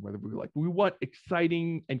direction, whether we want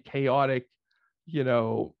exciting and chaotic, you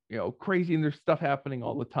know, crazy, and there's stuff happening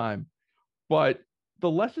all the time, but the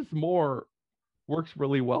less is more works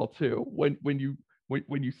really well too. When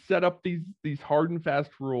you set up these hard and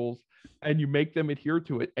fast rules and you make them adhere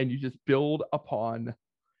to it, and you just build upon,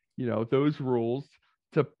 you know, those rules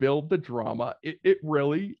to build the drama, it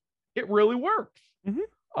really works.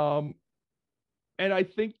 And I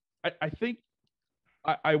think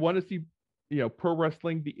I want to see, you know, pro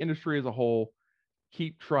wrestling, the industry as a whole,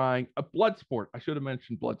 keep trying. A blood sport. I should have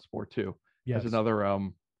mentioned blood sport too. As another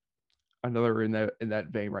another in that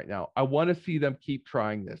vein right now. I want to see them keep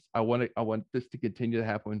trying this. I want this to continue to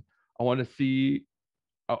happen. I want to see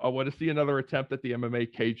another attempt at the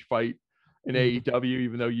MMA cage fight in AEW,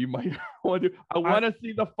 even though you might want to. I want to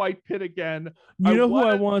see the fight pit again. You know who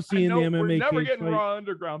I want to see in the MMA we're never cage getting fight? Raw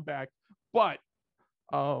Underground back, but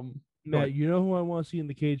Matt, you know who I want to see in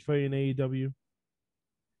the cage fight in AEW?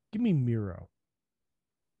 Give me Miro.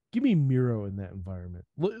 Give me Miro in that environment.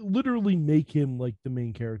 Literally make him like the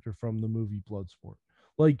main character from the movie Bloodsport.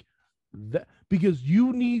 Like that, because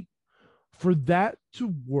you need, for that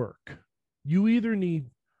to work, you either need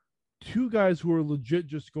two guys who are legit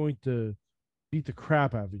just going to beat the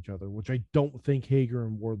crap out of each other, which I don't think Hager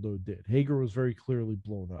and Wardlow did. Hager was very clearly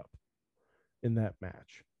blown up in that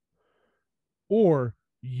match. Or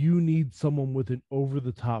you need someone with an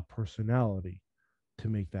over-the-top personality to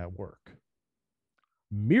make that work.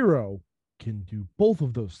 Miro can do both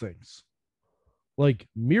of those things. Like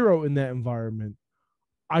Miro in that environment,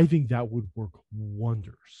 I think that would work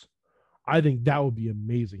wonders. I think that would be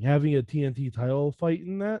amazing. Having a TNT title fight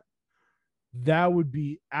in that would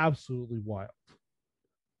be absolutely wild.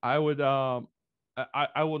 I would I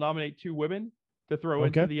will nominate two women to throw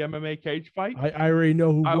into the MMA cage fight. I already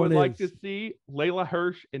know who I one would is. like to see Layla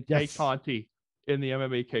Hirsch and Tay Conti in the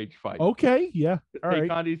MMA cage fight. Okay, yeah. All Tay right.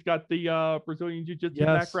 Conti's got the Brazilian Jiu-Jitsu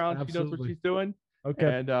background. Absolutely. She knows what she's doing.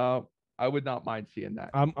 Okay. And I would not mind seeing that.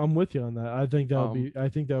 I'm with you on that. I think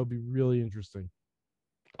that would be really interesting.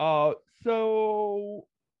 So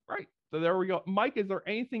there we go. Mike, is there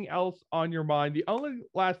anything else on your mind? The only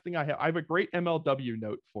last thing I have a great MLW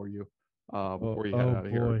note for you before you head out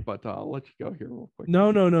of here. But I'll let you go here real quick.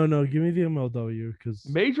 No. Give me the MLW, because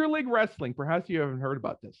Major League Wrestling, perhaps you haven't heard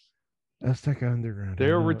about this. Azteca Underground.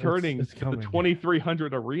 They're returning to the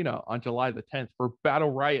 2300 Arena on July the 10th for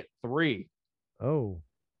Battle Riot 3. Oh.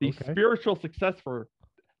 The spiritual successor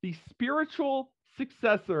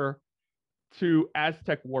to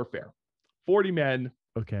Aztec Warfare. 40 men.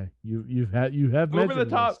 Okay. You have over the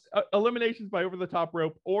top eliminations by over the top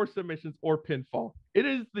rope or submissions or pinfall. It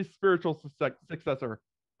is the spiritual successor.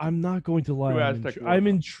 I'm not going to lie. I'm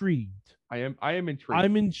intrigued. I am intrigued.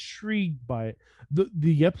 I'm intrigued by it.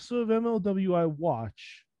 The episode of MLW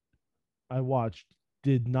I watched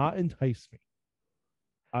did not entice me.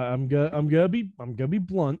 I'm gonna be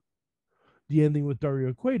blunt. The ending with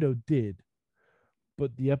Dario Cueto did,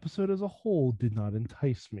 but the episode as a whole did not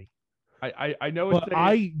entice me. I know, but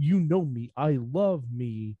you know me. I love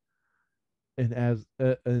me an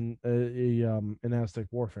Aztec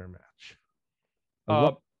Warfare match.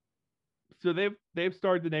 So they've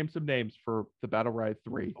started to name some names for the Battle Riot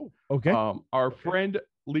 3. Oh, okay. Our friend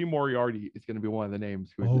Lee Moriarty is going to be one of the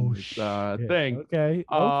names who's in this thing. Okay.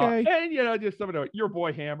 And just some of your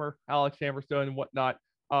boy Hammer, Alex Hammerstone, and whatnot.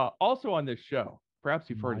 Also on this show, perhaps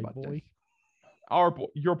you've heard about this.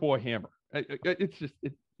 Your boy Hammer. It's just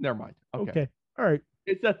never mind. Okay. All right.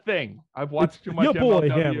 It's a thing. I've watched too much your boy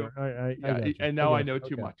MLW. Hammer. And now I know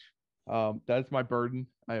too much. That's my burden.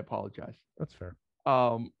 I apologize. That's fair.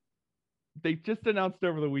 They just announced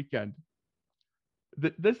over the weekend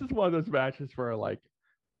that this is one of those matches where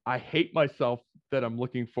I hate myself that I'm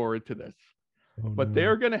looking forward to this. But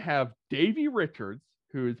they're going to have Davey Richards,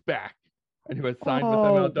 who is back and who has signed with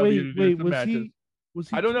MLW to do some matches.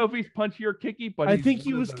 I don't know if he's punchy or kicky, but I think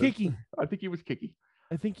he was kicky. I think he was kicky.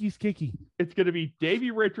 I think he's kicky. It's going to be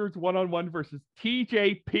Davey Richards one-on-one versus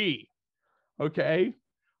TJP. Okay?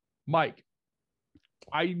 Mike,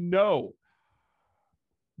 I know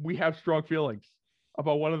we have strong feelings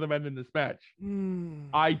about one of the men in this match.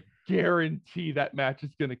 I guarantee that match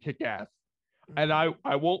is going to kick ass. And I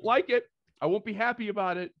won't like it. I won't be happy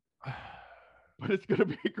about it. But it's going to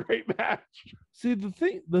be a great match. See, the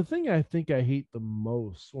thing I think I hate the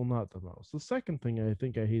most, well, not the most, the second thing I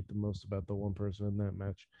think I hate the most about the one person in that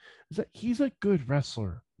match is that he's a good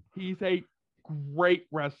wrestler. He's a great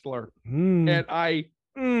wrestler. And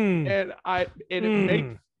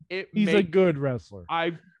he's a good wrestler.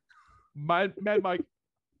 Mad Mike,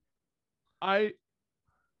 I've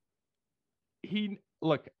seen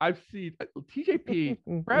TJP.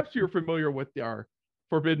 Perhaps you're familiar with our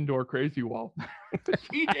Forbidden Door Crazy Wall.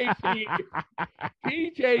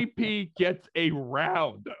 TJP gets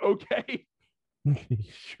around, okay?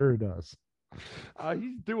 He sure does.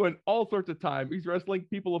 He's doing all sorts of time. He's wrestling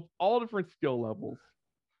people of all different skill levels.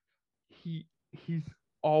 He's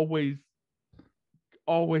always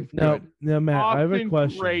good. Now, Matt, I have a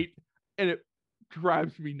question. Great, and it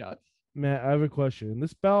drives me nuts. Matt, I have a question. In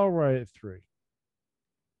this Battle Riot 3,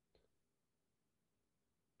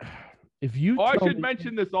 if you I should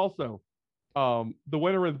mention this also. The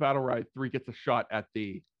winner of the Battle Riot 3 gets a shot at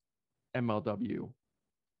the MLW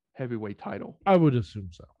heavyweight title. I would assume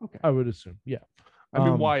so. Okay. I would assume. Yeah. I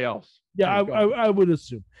mean, why else? Yeah, I would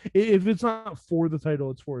assume. If it's not for the title,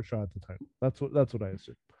 it's for a shot at the title. That's what I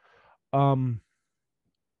assume.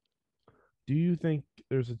 Do you think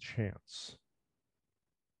there's a chance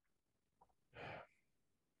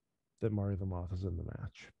that Mario the Moth is in the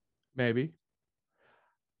match? Maybe.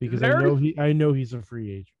 Because I know he's a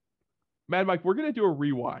free agent. Mad Mike, we're gonna do a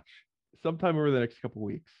rewatch sometime over the next couple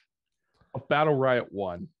weeks of Battle Riot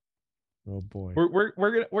 1. Oh boy. We're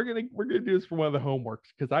gonna do this for one of the homeworks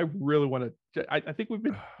because I really want to. I think we've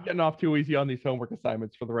been getting off too easy on these homework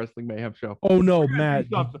assignments for the Wrestling Mayhem show. Oh no, Matt.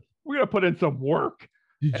 We're gonna put in some work.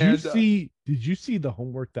 Did you see the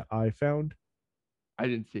homework that I found? I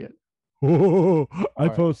didn't see it. Oh, I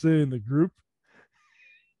posted it in the group.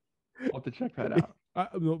 I'll have to check that out.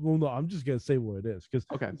 No, I'm just gonna say what it is because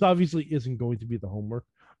Okay. This obviously isn't going to be the homework,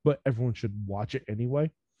 but everyone should watch it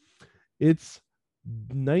anyway. It's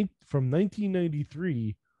from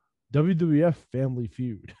 1993 WWF Family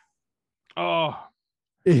Feud. Oh,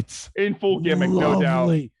 it's in full gimmick, lovely. no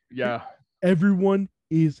doubt. Yeah, everyone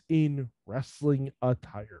is in wrestling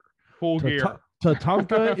attire. Full gear.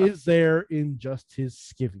 Tatanka is there in just his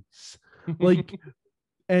skivvies. Like,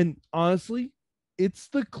 and honestly, it's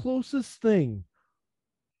the closest thing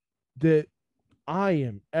that I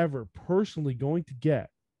am ever personally going to get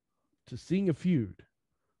to seeing a feud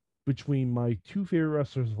between my two favorite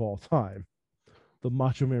wrestlers of all time, the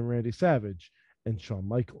Macho Man Randy Savage and Shawn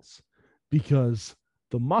Michaels, because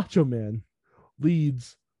the Macho Man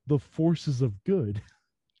leads the forces of good.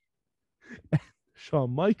 And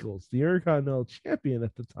Shawn Michaels, the Intercontinental Champion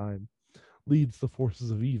at the time, leads the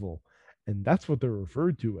forces of evil, and that's what they're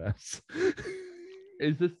referred to as.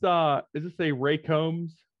 Is this a Ray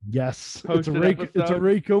Combs? Yes, it's a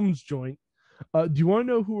Ray Combs joint. Do you want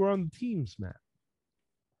to know who are on the teams, Matt?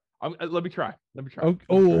 Let me try. Okay.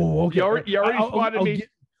 You already spotted me.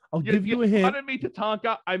 I'll give you a hint. Spotted me to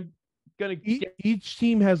Tonka. I'm gonna. Each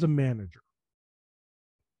team has a manager.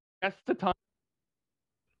 Yes, to Tonka.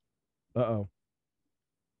 Uh-oh.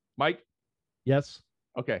 Mike? Yes.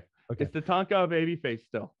 Okay. Okay. Is Tatanka a babyface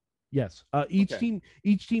still? Yes. Each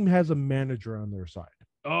team has a manager on their side.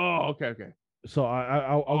 Oh, okay. So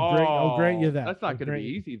I'll grant you that. That's not going to be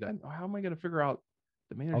easy then. How am I going to figure out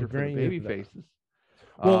the manager for the baby faces?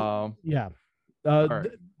 Well, yeah.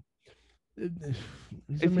 Right.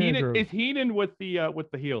 Is Heenan with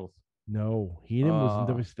the heels? No, Heenan was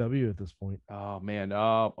in WCW at this point. Oh man.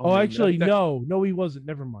 Actually, no, he wasn't.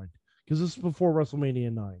 Never mind. Because this is before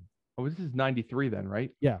WrestleMania 9. Oh, this is 93 then,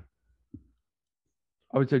 right? Yeah.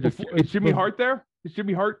 I would say is Jimmy Hart there? Is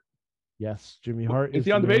Jimmy Hart? Yes, Jimmy Hart. Is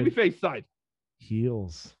he on the babyface side?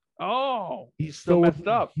 Heels. Oh, he's still messed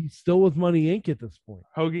up. He's still with Money Inc. at this point.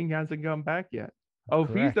 Hogan hasn't come back yet. Oh,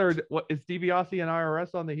 if he's there, what is DiBiase and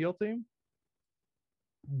IRS on the heel team?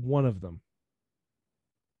 One of them.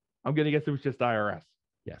 I'm gonna guess it was just IRS.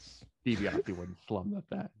 Yes. DiBiase wouldn't slum at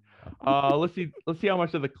that. Let's see how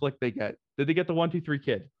much of the click they get. Did they get the 1, 2, 3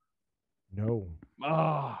 kid? No.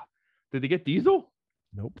 Did they get Diesel?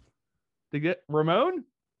 Nope. Did they get Ramon?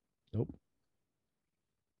 Nope.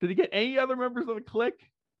 Did they get any other members of the clique?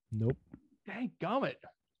 Nope. Dang gummit.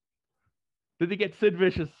 Did they get Sid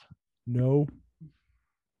Vicious? No.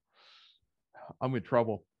 I'm in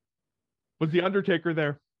trouble. Was the Undertaker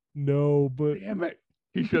there? No, but damn it,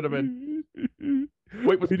 he should have been.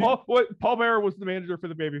 Wait, Paul Bearer was the manager for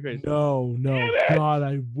the babyface? No. God,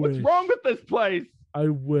 I wish. What's wrong with this place? I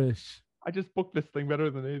wish. I just booked this thing better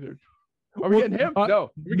than either. Are we getting him?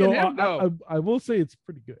 No. I will say it's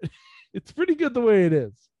pretty good. It's pretty good the way it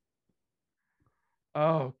is.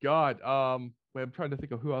 Oh God. Wait, I'm trying to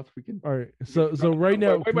think of who else we can. All right. So right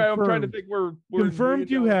now, wait, I'm trying to think. We're confirmed.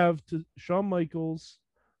 You have Shawn Michaels,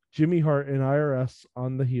 Jimmy Hart, and IRS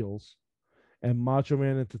on the heels, and Macho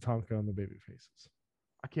Man and Tatanka on the baby faces.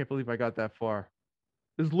 I can't believe I got that far.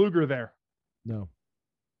 Is Luger there? No.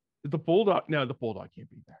 Is the Bulldog? No, the Bulldog can't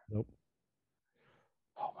be there. Nope.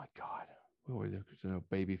 Oh my God. Oh, there's no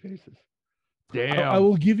baby faces. Damn. I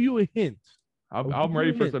will give you a hint. I'm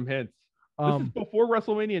ready for some hints. This is before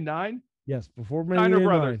WrestleMania 9? Yes, before Steiner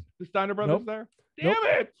Brothers. 9. The Steiner Brothers there? Damn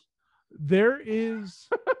it! There is,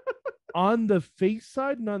 on the face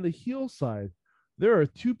side and on the heel side, there are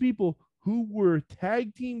two people who were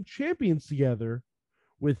tag team champions together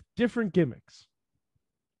with different gimmicks.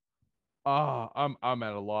 I'm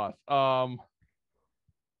at a loss. Oh,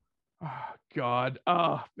 God.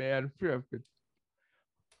 Oh, man.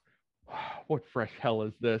 What fresh hell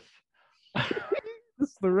is this? This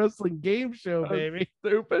is the wrestling game show, baby.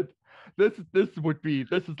 Stupid. This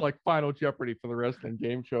is like Final Jeopardy for the wrestling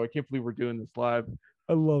game show. I can't believe we're doing this live.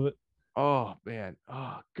 I love it. Oh man.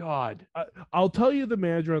 Oh God. I'll tell you the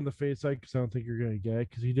manager on the face side because I don't think you're gonna get it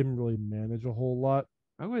because he didn't really manage a whole lot.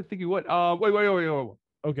 I would think he would. Wait.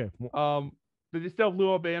 Okay, Did they still have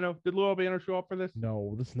Lou Albano? Did Lou Albano show up for this?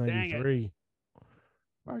 no, this is Dang it. 93.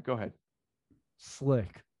 All right, go ahead.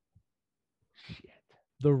 Slick, Shit.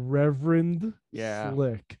 the Reverend Yeah.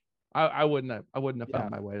 Slick. I wouldn't have Yeah.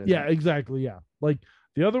 found my way to Yeah, that. exactly. Yeah, like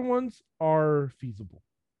the other ones are feasible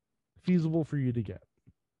for you to get.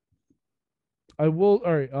 I will.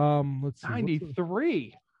 All right. Let's see.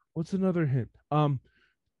 93. What's another hint?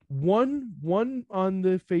 One on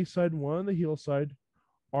the face side, one on the heel side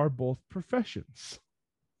are both professions.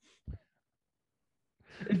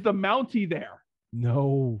 Is the Mountie there?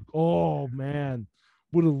 No. Oh man,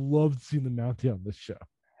 would have loved seeing the Mountie on this show.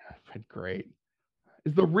 That's been great.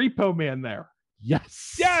 Is the Repo Man there?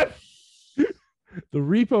 Yes. Yes. The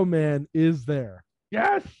Repo Man is there.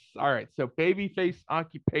 Yes. All right. So babyface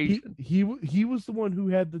occupation. He was the one who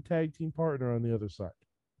had the tag team partner on the other side.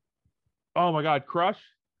 Oh my God. Crush.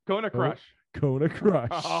 Kona Crush. Kona Crush.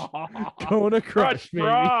 Kona Crush, baby.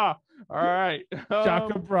 Bra. All right.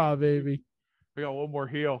 Shaka Bra, baby. We got one more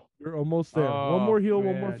heel. You're almost there. One more heel,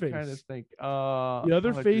 one more I'm face. trying to think. The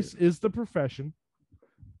other face is the profession.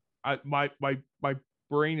 My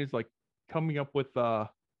brain is like coming up with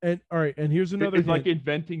And all right, and here's another it's hint. like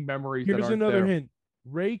inventing memories. Here's that another there. hint.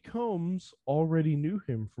 Ray Combs already knew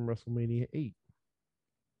him from WrestleMania 8.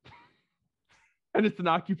 And it's an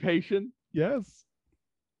occupation. Yes.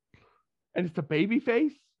 And it's a baby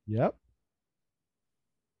face. Yep.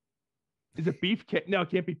 Is it Beefcake? No, it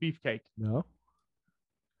can't be Beefcake. No.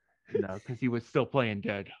 No, because he was still playing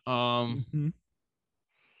dead. Is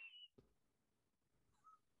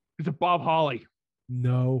it Bob Holly?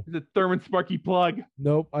 No. Is it Thurman Sparky Plug?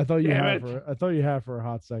 Nope. I thought you Damn had it. for a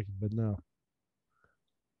hot second, but no.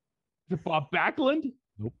 Is it Bob Backlund?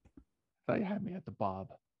 Nope. I thought you had me at the Bob.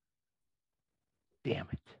 Damn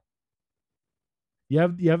it. You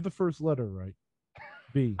have the first letter right.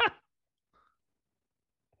 B.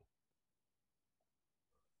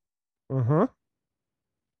 Uh-huh.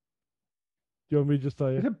 Do you want me to just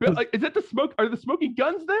tell you? Is it the smoke? Are the smoking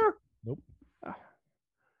guns there? Nope.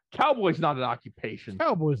 Cowboy's not an occupation.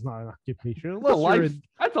 Cowboy's not an occupation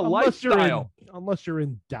That's a lifestyle. Unless you're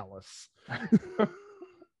in Dallas.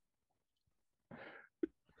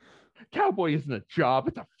 Cowboy isn't a job;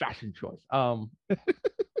 it's a fashion choice. Go.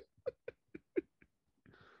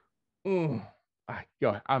 I'm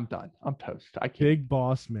done. I'm toast. I can't. Big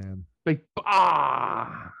Boss Man.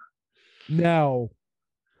 Now,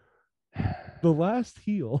 the last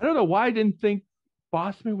heel. I don't know why I didn't think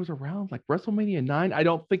Bossman was around, like WrestleMania 9. I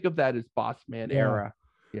don't think of that as Bossman era.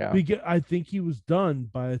 Yeah. Because I think he was done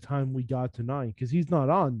by the time we got to 9 because he's not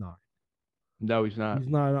on 9. No, he's not.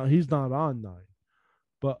 He's not on 9.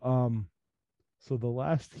 But so the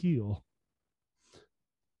last heel.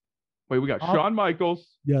 Wait, we got Shawn Michaels.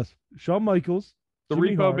 Yes, Shawn Michaels, the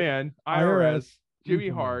Jimmy Repo Hart, Man, IRS,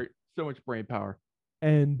 Jimmy Repo Hart. So much brain power.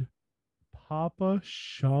 and Papa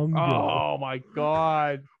Shango. Oh my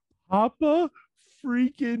God. Papa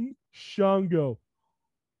freaking Shango.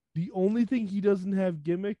 The only thing he doesn't have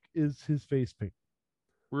gimmick is his face paint.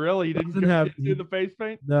 Really? He didn't do the face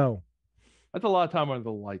paint? No. That's a lot of time under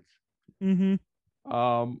the lights. Mm-hmm.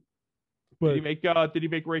 Did he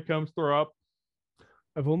make Ray Combs throw up?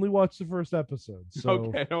 I've only watched the first episode, so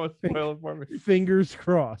Okay, no one's spoiling for me. fingers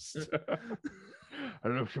crossed.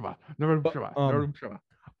 I'm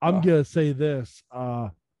gonna say this.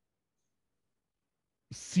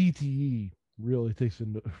 CTE really takes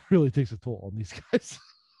a toll on these guys.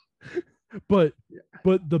 but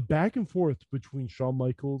the back and forth between Shawn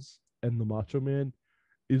Michaels and the Macho Man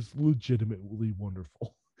is legitimately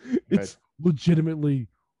wonderful. It's legitimately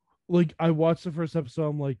like I watched the first episode.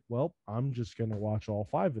 I'm like, well, I'm just gonna watch all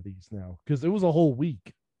 5 of these now because it was a whole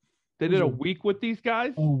week. They did a week with these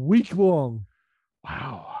guys? A week long.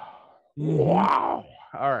 Wow. Mm-hmm. Wow.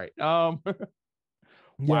 All right. Wow.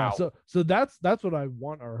 Yeah, so that's what I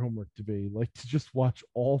want our homework to be, like to just watch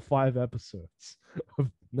all 5 episodes of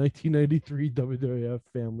 1993 WWF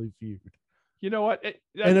Family Feud. You know what?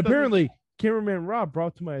 And apparently, cameraman Rob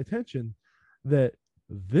brought to my attention that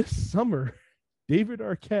this summer, David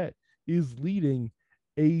Arquette is leading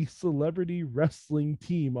a celebrity wrestling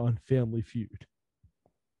team on Family Feud.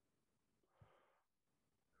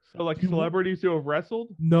 So, like celebrities who have wrestled?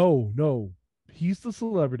 No. He's the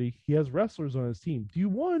celebrity. He has wrestlers on his team. Do you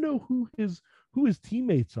want to know who his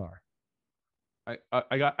teammates are?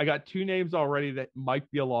 I got 2 names already that might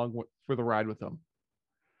be along for the ride with him.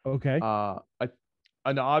 Okay.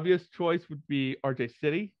 An obvious choice would be RJ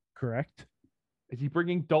City. Correct. Is he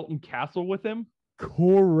bringing Dalton Castle with him?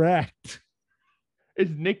 Correct. Is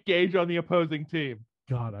Nick Gage on the opposing team?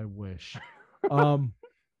 God, I wish. I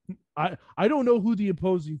don't know who the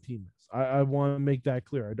opposing team is. I want to make that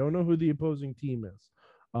clear. I don't know who the opposing team is.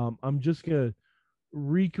 I'm just gonna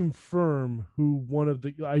reconfirm who one of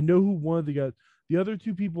the. I know who one of the guys. The other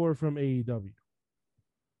two people are from AEW.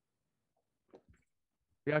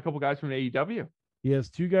 We got a couple guys from AEW. He has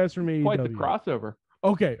two guys from AEW. Quite the crossover.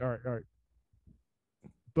 Okay, all right.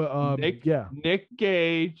 But Nick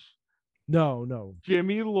Gage. No.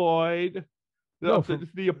 Jimmy Lloyd. No,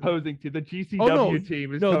 it's the opposing team. The GCW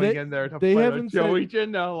team is coming in there to play Joey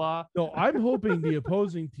Janela. No, I'm hoping the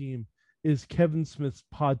opposing team is Kevin Smith's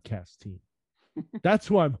podcast team. That's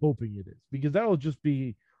who I'm hoping it is, because that will just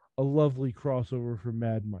be a lovely crossover for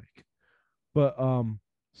Mad Mike. But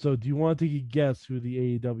so do you want to take a guess who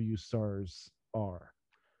the AEW stars are?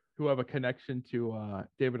 Who have a connection to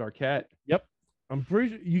David Arquette? Yep. I'm pretty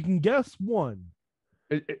sure you can guess one.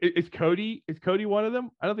 Is Cody one of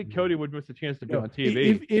them? I don't think Cody would miss a chance to be on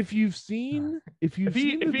TV. If you've seen the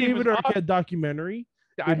David Arquette documentary,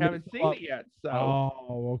 I haven't seen it yet.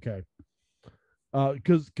 So okay.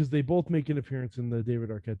 Because they both make an appearance in the David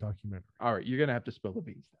Arquette documentary. All right, you're gonna have to spill the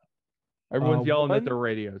beans now. Everyone's yelling at their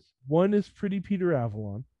radios. One is Pretty Peter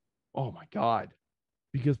Avalon. Oh my God!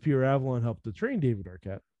 Because Peter Avalon helped to train David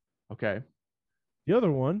Arquette. Okay. The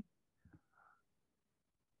other one,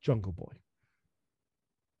 Jungle Boy.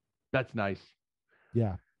 That's nice.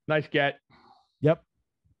 Yeah. Nice get. Yep.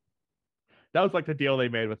 That was like the deal they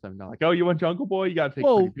made with him. They're like, oh, you want Jungle Boy? You got to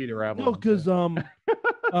take Peter Avalon.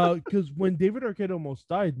 No, because when David Arquette almost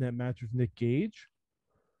died in that match with Nick Gage,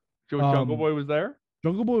 Jungle Boy was there?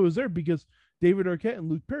 Jungle Boy was there because David Arquette and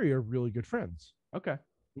Luke Perry are really good friends. Okay.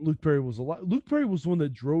 Luke Perry was Luke Perry was the one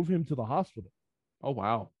that drove him to the hospital. Oh,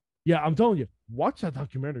 wow. Yeah, I'm telling you, watch that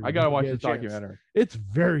documentary. I got to watch this documentary. It's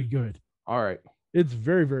very good. All right. It's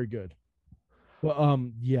very, very good. But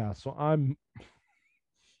yeah, so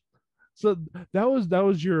that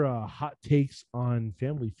was your hot takes on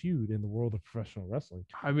Family Feud in the world of professional wrestling.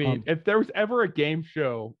 I mean, if there was ever a game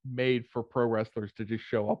show made for pro wrestlers to just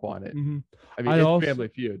show up on it, mm-hmm. I mean, it's Family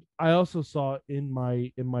Feud. I also saw in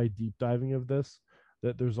my deep diving of this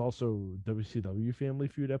that there's also WCW Family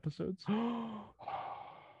Feud episodes.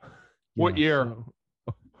 What year? So,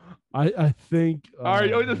 I think. All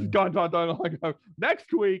right. Oh, this is gone.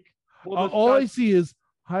 Next week. All I see is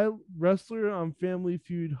wrestler on Family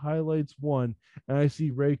Feud highlights 1, and I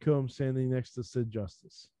see Ray Combs standing next to Sid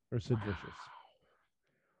Vicious,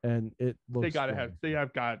 and it looks. They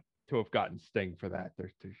have got to have gotten Sting for that.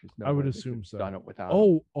 There's just no. I would assume so. Done it without.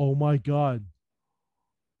 Oh my God!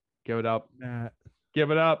 Give it up, Matt.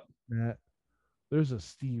 Give it up, Matt. There's a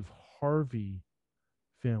Steve Harvey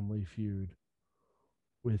Family Feud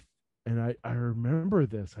with. And I remember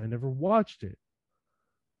this. I never watched it.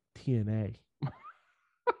 TNA.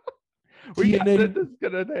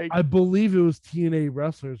 TNA. I believe it was TNA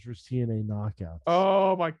wrestlers versus TNA knockouts.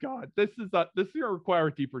 Oh my God! This is gonna require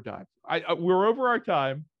a deeper dive. We're over our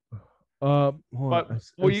time.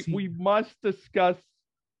 We must discuss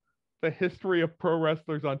the history of pro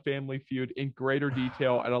wrestlers on Family Feud in greater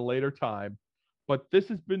detail at a later time. But this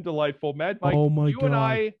has been delightful, Mad Mike. Oh my God. And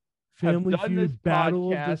I. Family Feud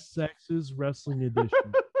Battle of the Sexes Wrestling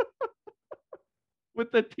Edition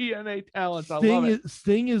with the TNA talents. I love it.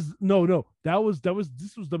 Sting is no. This was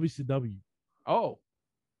WCW. Oh,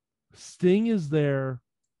 Sting is there.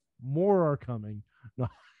 More are coming. No,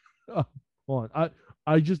 hold on.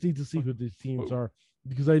 I just need to see who these teams are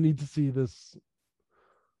because I need to see this.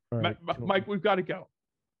 All right, Mike, we've got to go.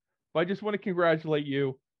 But I just want to congratulate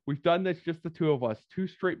you. We've done this just the two of us, 2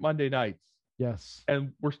 straight Monday nights. Yes.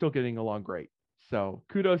 And we're still getting along great. So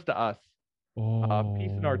kudos to us.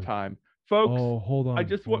 Peace in our time. Folks, hold on. I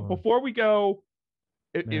just want, before we go,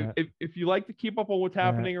 if you like to keep up on what's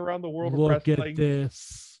happening around the world of wrestling. Look at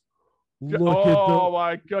this.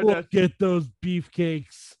 My goodness. Look at those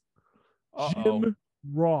beefcakes. Jim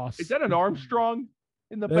Ross. Is that an Armstrong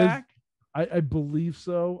in the back? I believe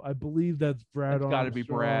so. I believe that's Brad Armstrong. It's got to be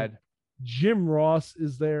Brad. Jim Ross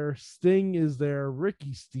is there. Sting is there.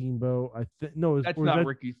 Ricky Steamboat. I think that's not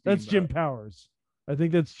Ricky Steamboat. That's Jim Powers. I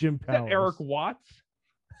think that's Jim Powers. Is that Eric Watts?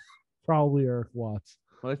 Probably Eric Watts.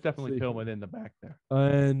 Well, it's definitely Pillman in the back there.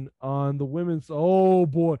 And on the women's, oh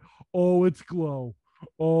boy, it's Glow.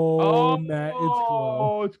 Matt, it's Glow.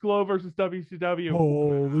 Oh, it's Glow versus WCW.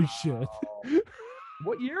 Holy shit!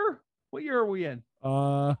 What year? What year are we in?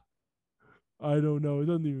 I don't know. It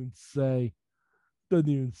doesn't even say. Doesn't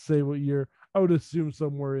even say what year. I would assume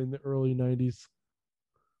somewhere in the early 90s.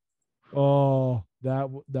 Oh, that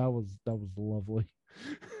was lovely.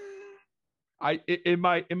 In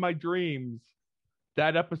my dreams,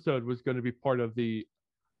 that episode was going to be part of the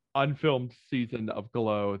unfilmed season of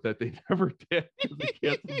Glow that they never did because they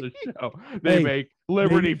canceled the show. They make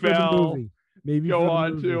Liberty Bell maybe go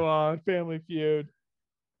on to Family Feud.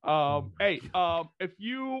 If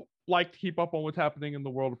you like to keep up on what's happening in the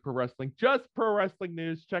world of pro wrestling, just pro wrestling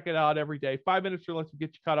news, check it out every day. 5 minutes or less will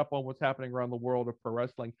get you caught up on what's happening around the world of pro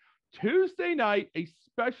wrestling. Tuesday night, a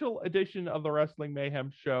special edition of the Wrestling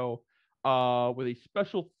Mayhem show with a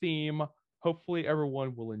special theme. Hopefully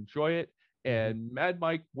everyone will enjoy it. And Mad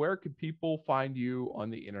Mike, where can people find you on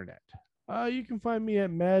the internet? You can find me at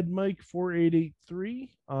Mad Mike 4883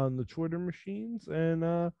 on the Twitter machines,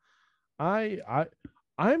 and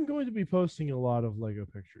I'm going to be posting a lot of Lego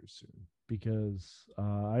pictures soon because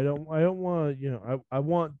I don't want to, I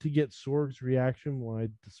want to get Sorg's reaction when I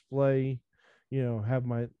display, have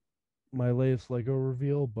my latest Lego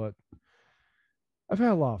reveal, but I've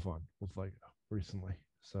had a lot of fun with Lego recently,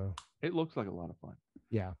 so it looks like a lot of fun.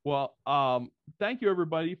 Yeah. Well, thank you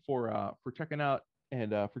everybody for checking out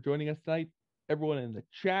and for joining us tonight. Everyone in the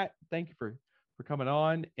chat, thank you for coming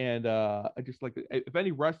on. And I just like to, if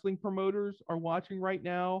any wrestling promoters are watching right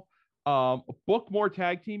now, book more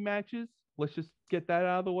tag team matches. Let's just get that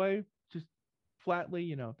out of the way. Just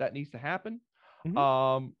flatly, that needs to happen.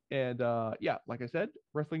 Mm-hmm. Yeah, like I said,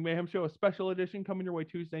 Wrestling Mayhem Show, a special edition coming your way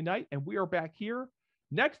Tuesday night, and we are back here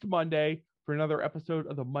next Monday for another episode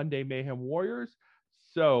of the Monday Mayhem Warriors.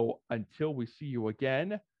 So until we see you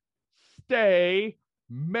again, stay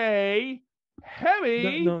Mayhemmy.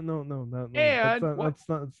 No. And that's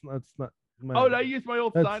not. Oh, did I use my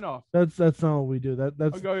old sign off? That's not what we do.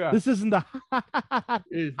 That's okay, yeah. This isn't the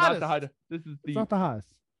it is not the hot. This is it's not the hottest.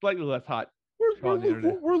 Slightly less hot.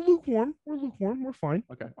 We're lukewarm. We're fine.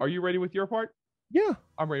 Okay. Are you ready with your part? Yeah.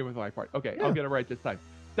 I'm ready with my part. Okay, Yeah. I'll get it right this time.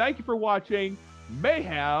 Thank you for watching.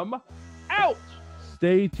 Mayhem out.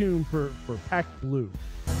 Stay tuned for Pack Blue.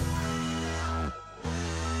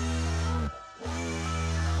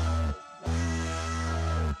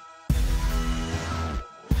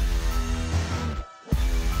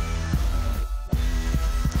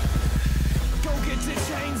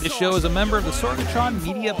 This show is a member of the Sorgatron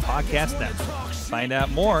Media Podcast Network. Find out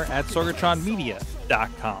more at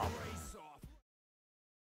sorgatronmedia.com.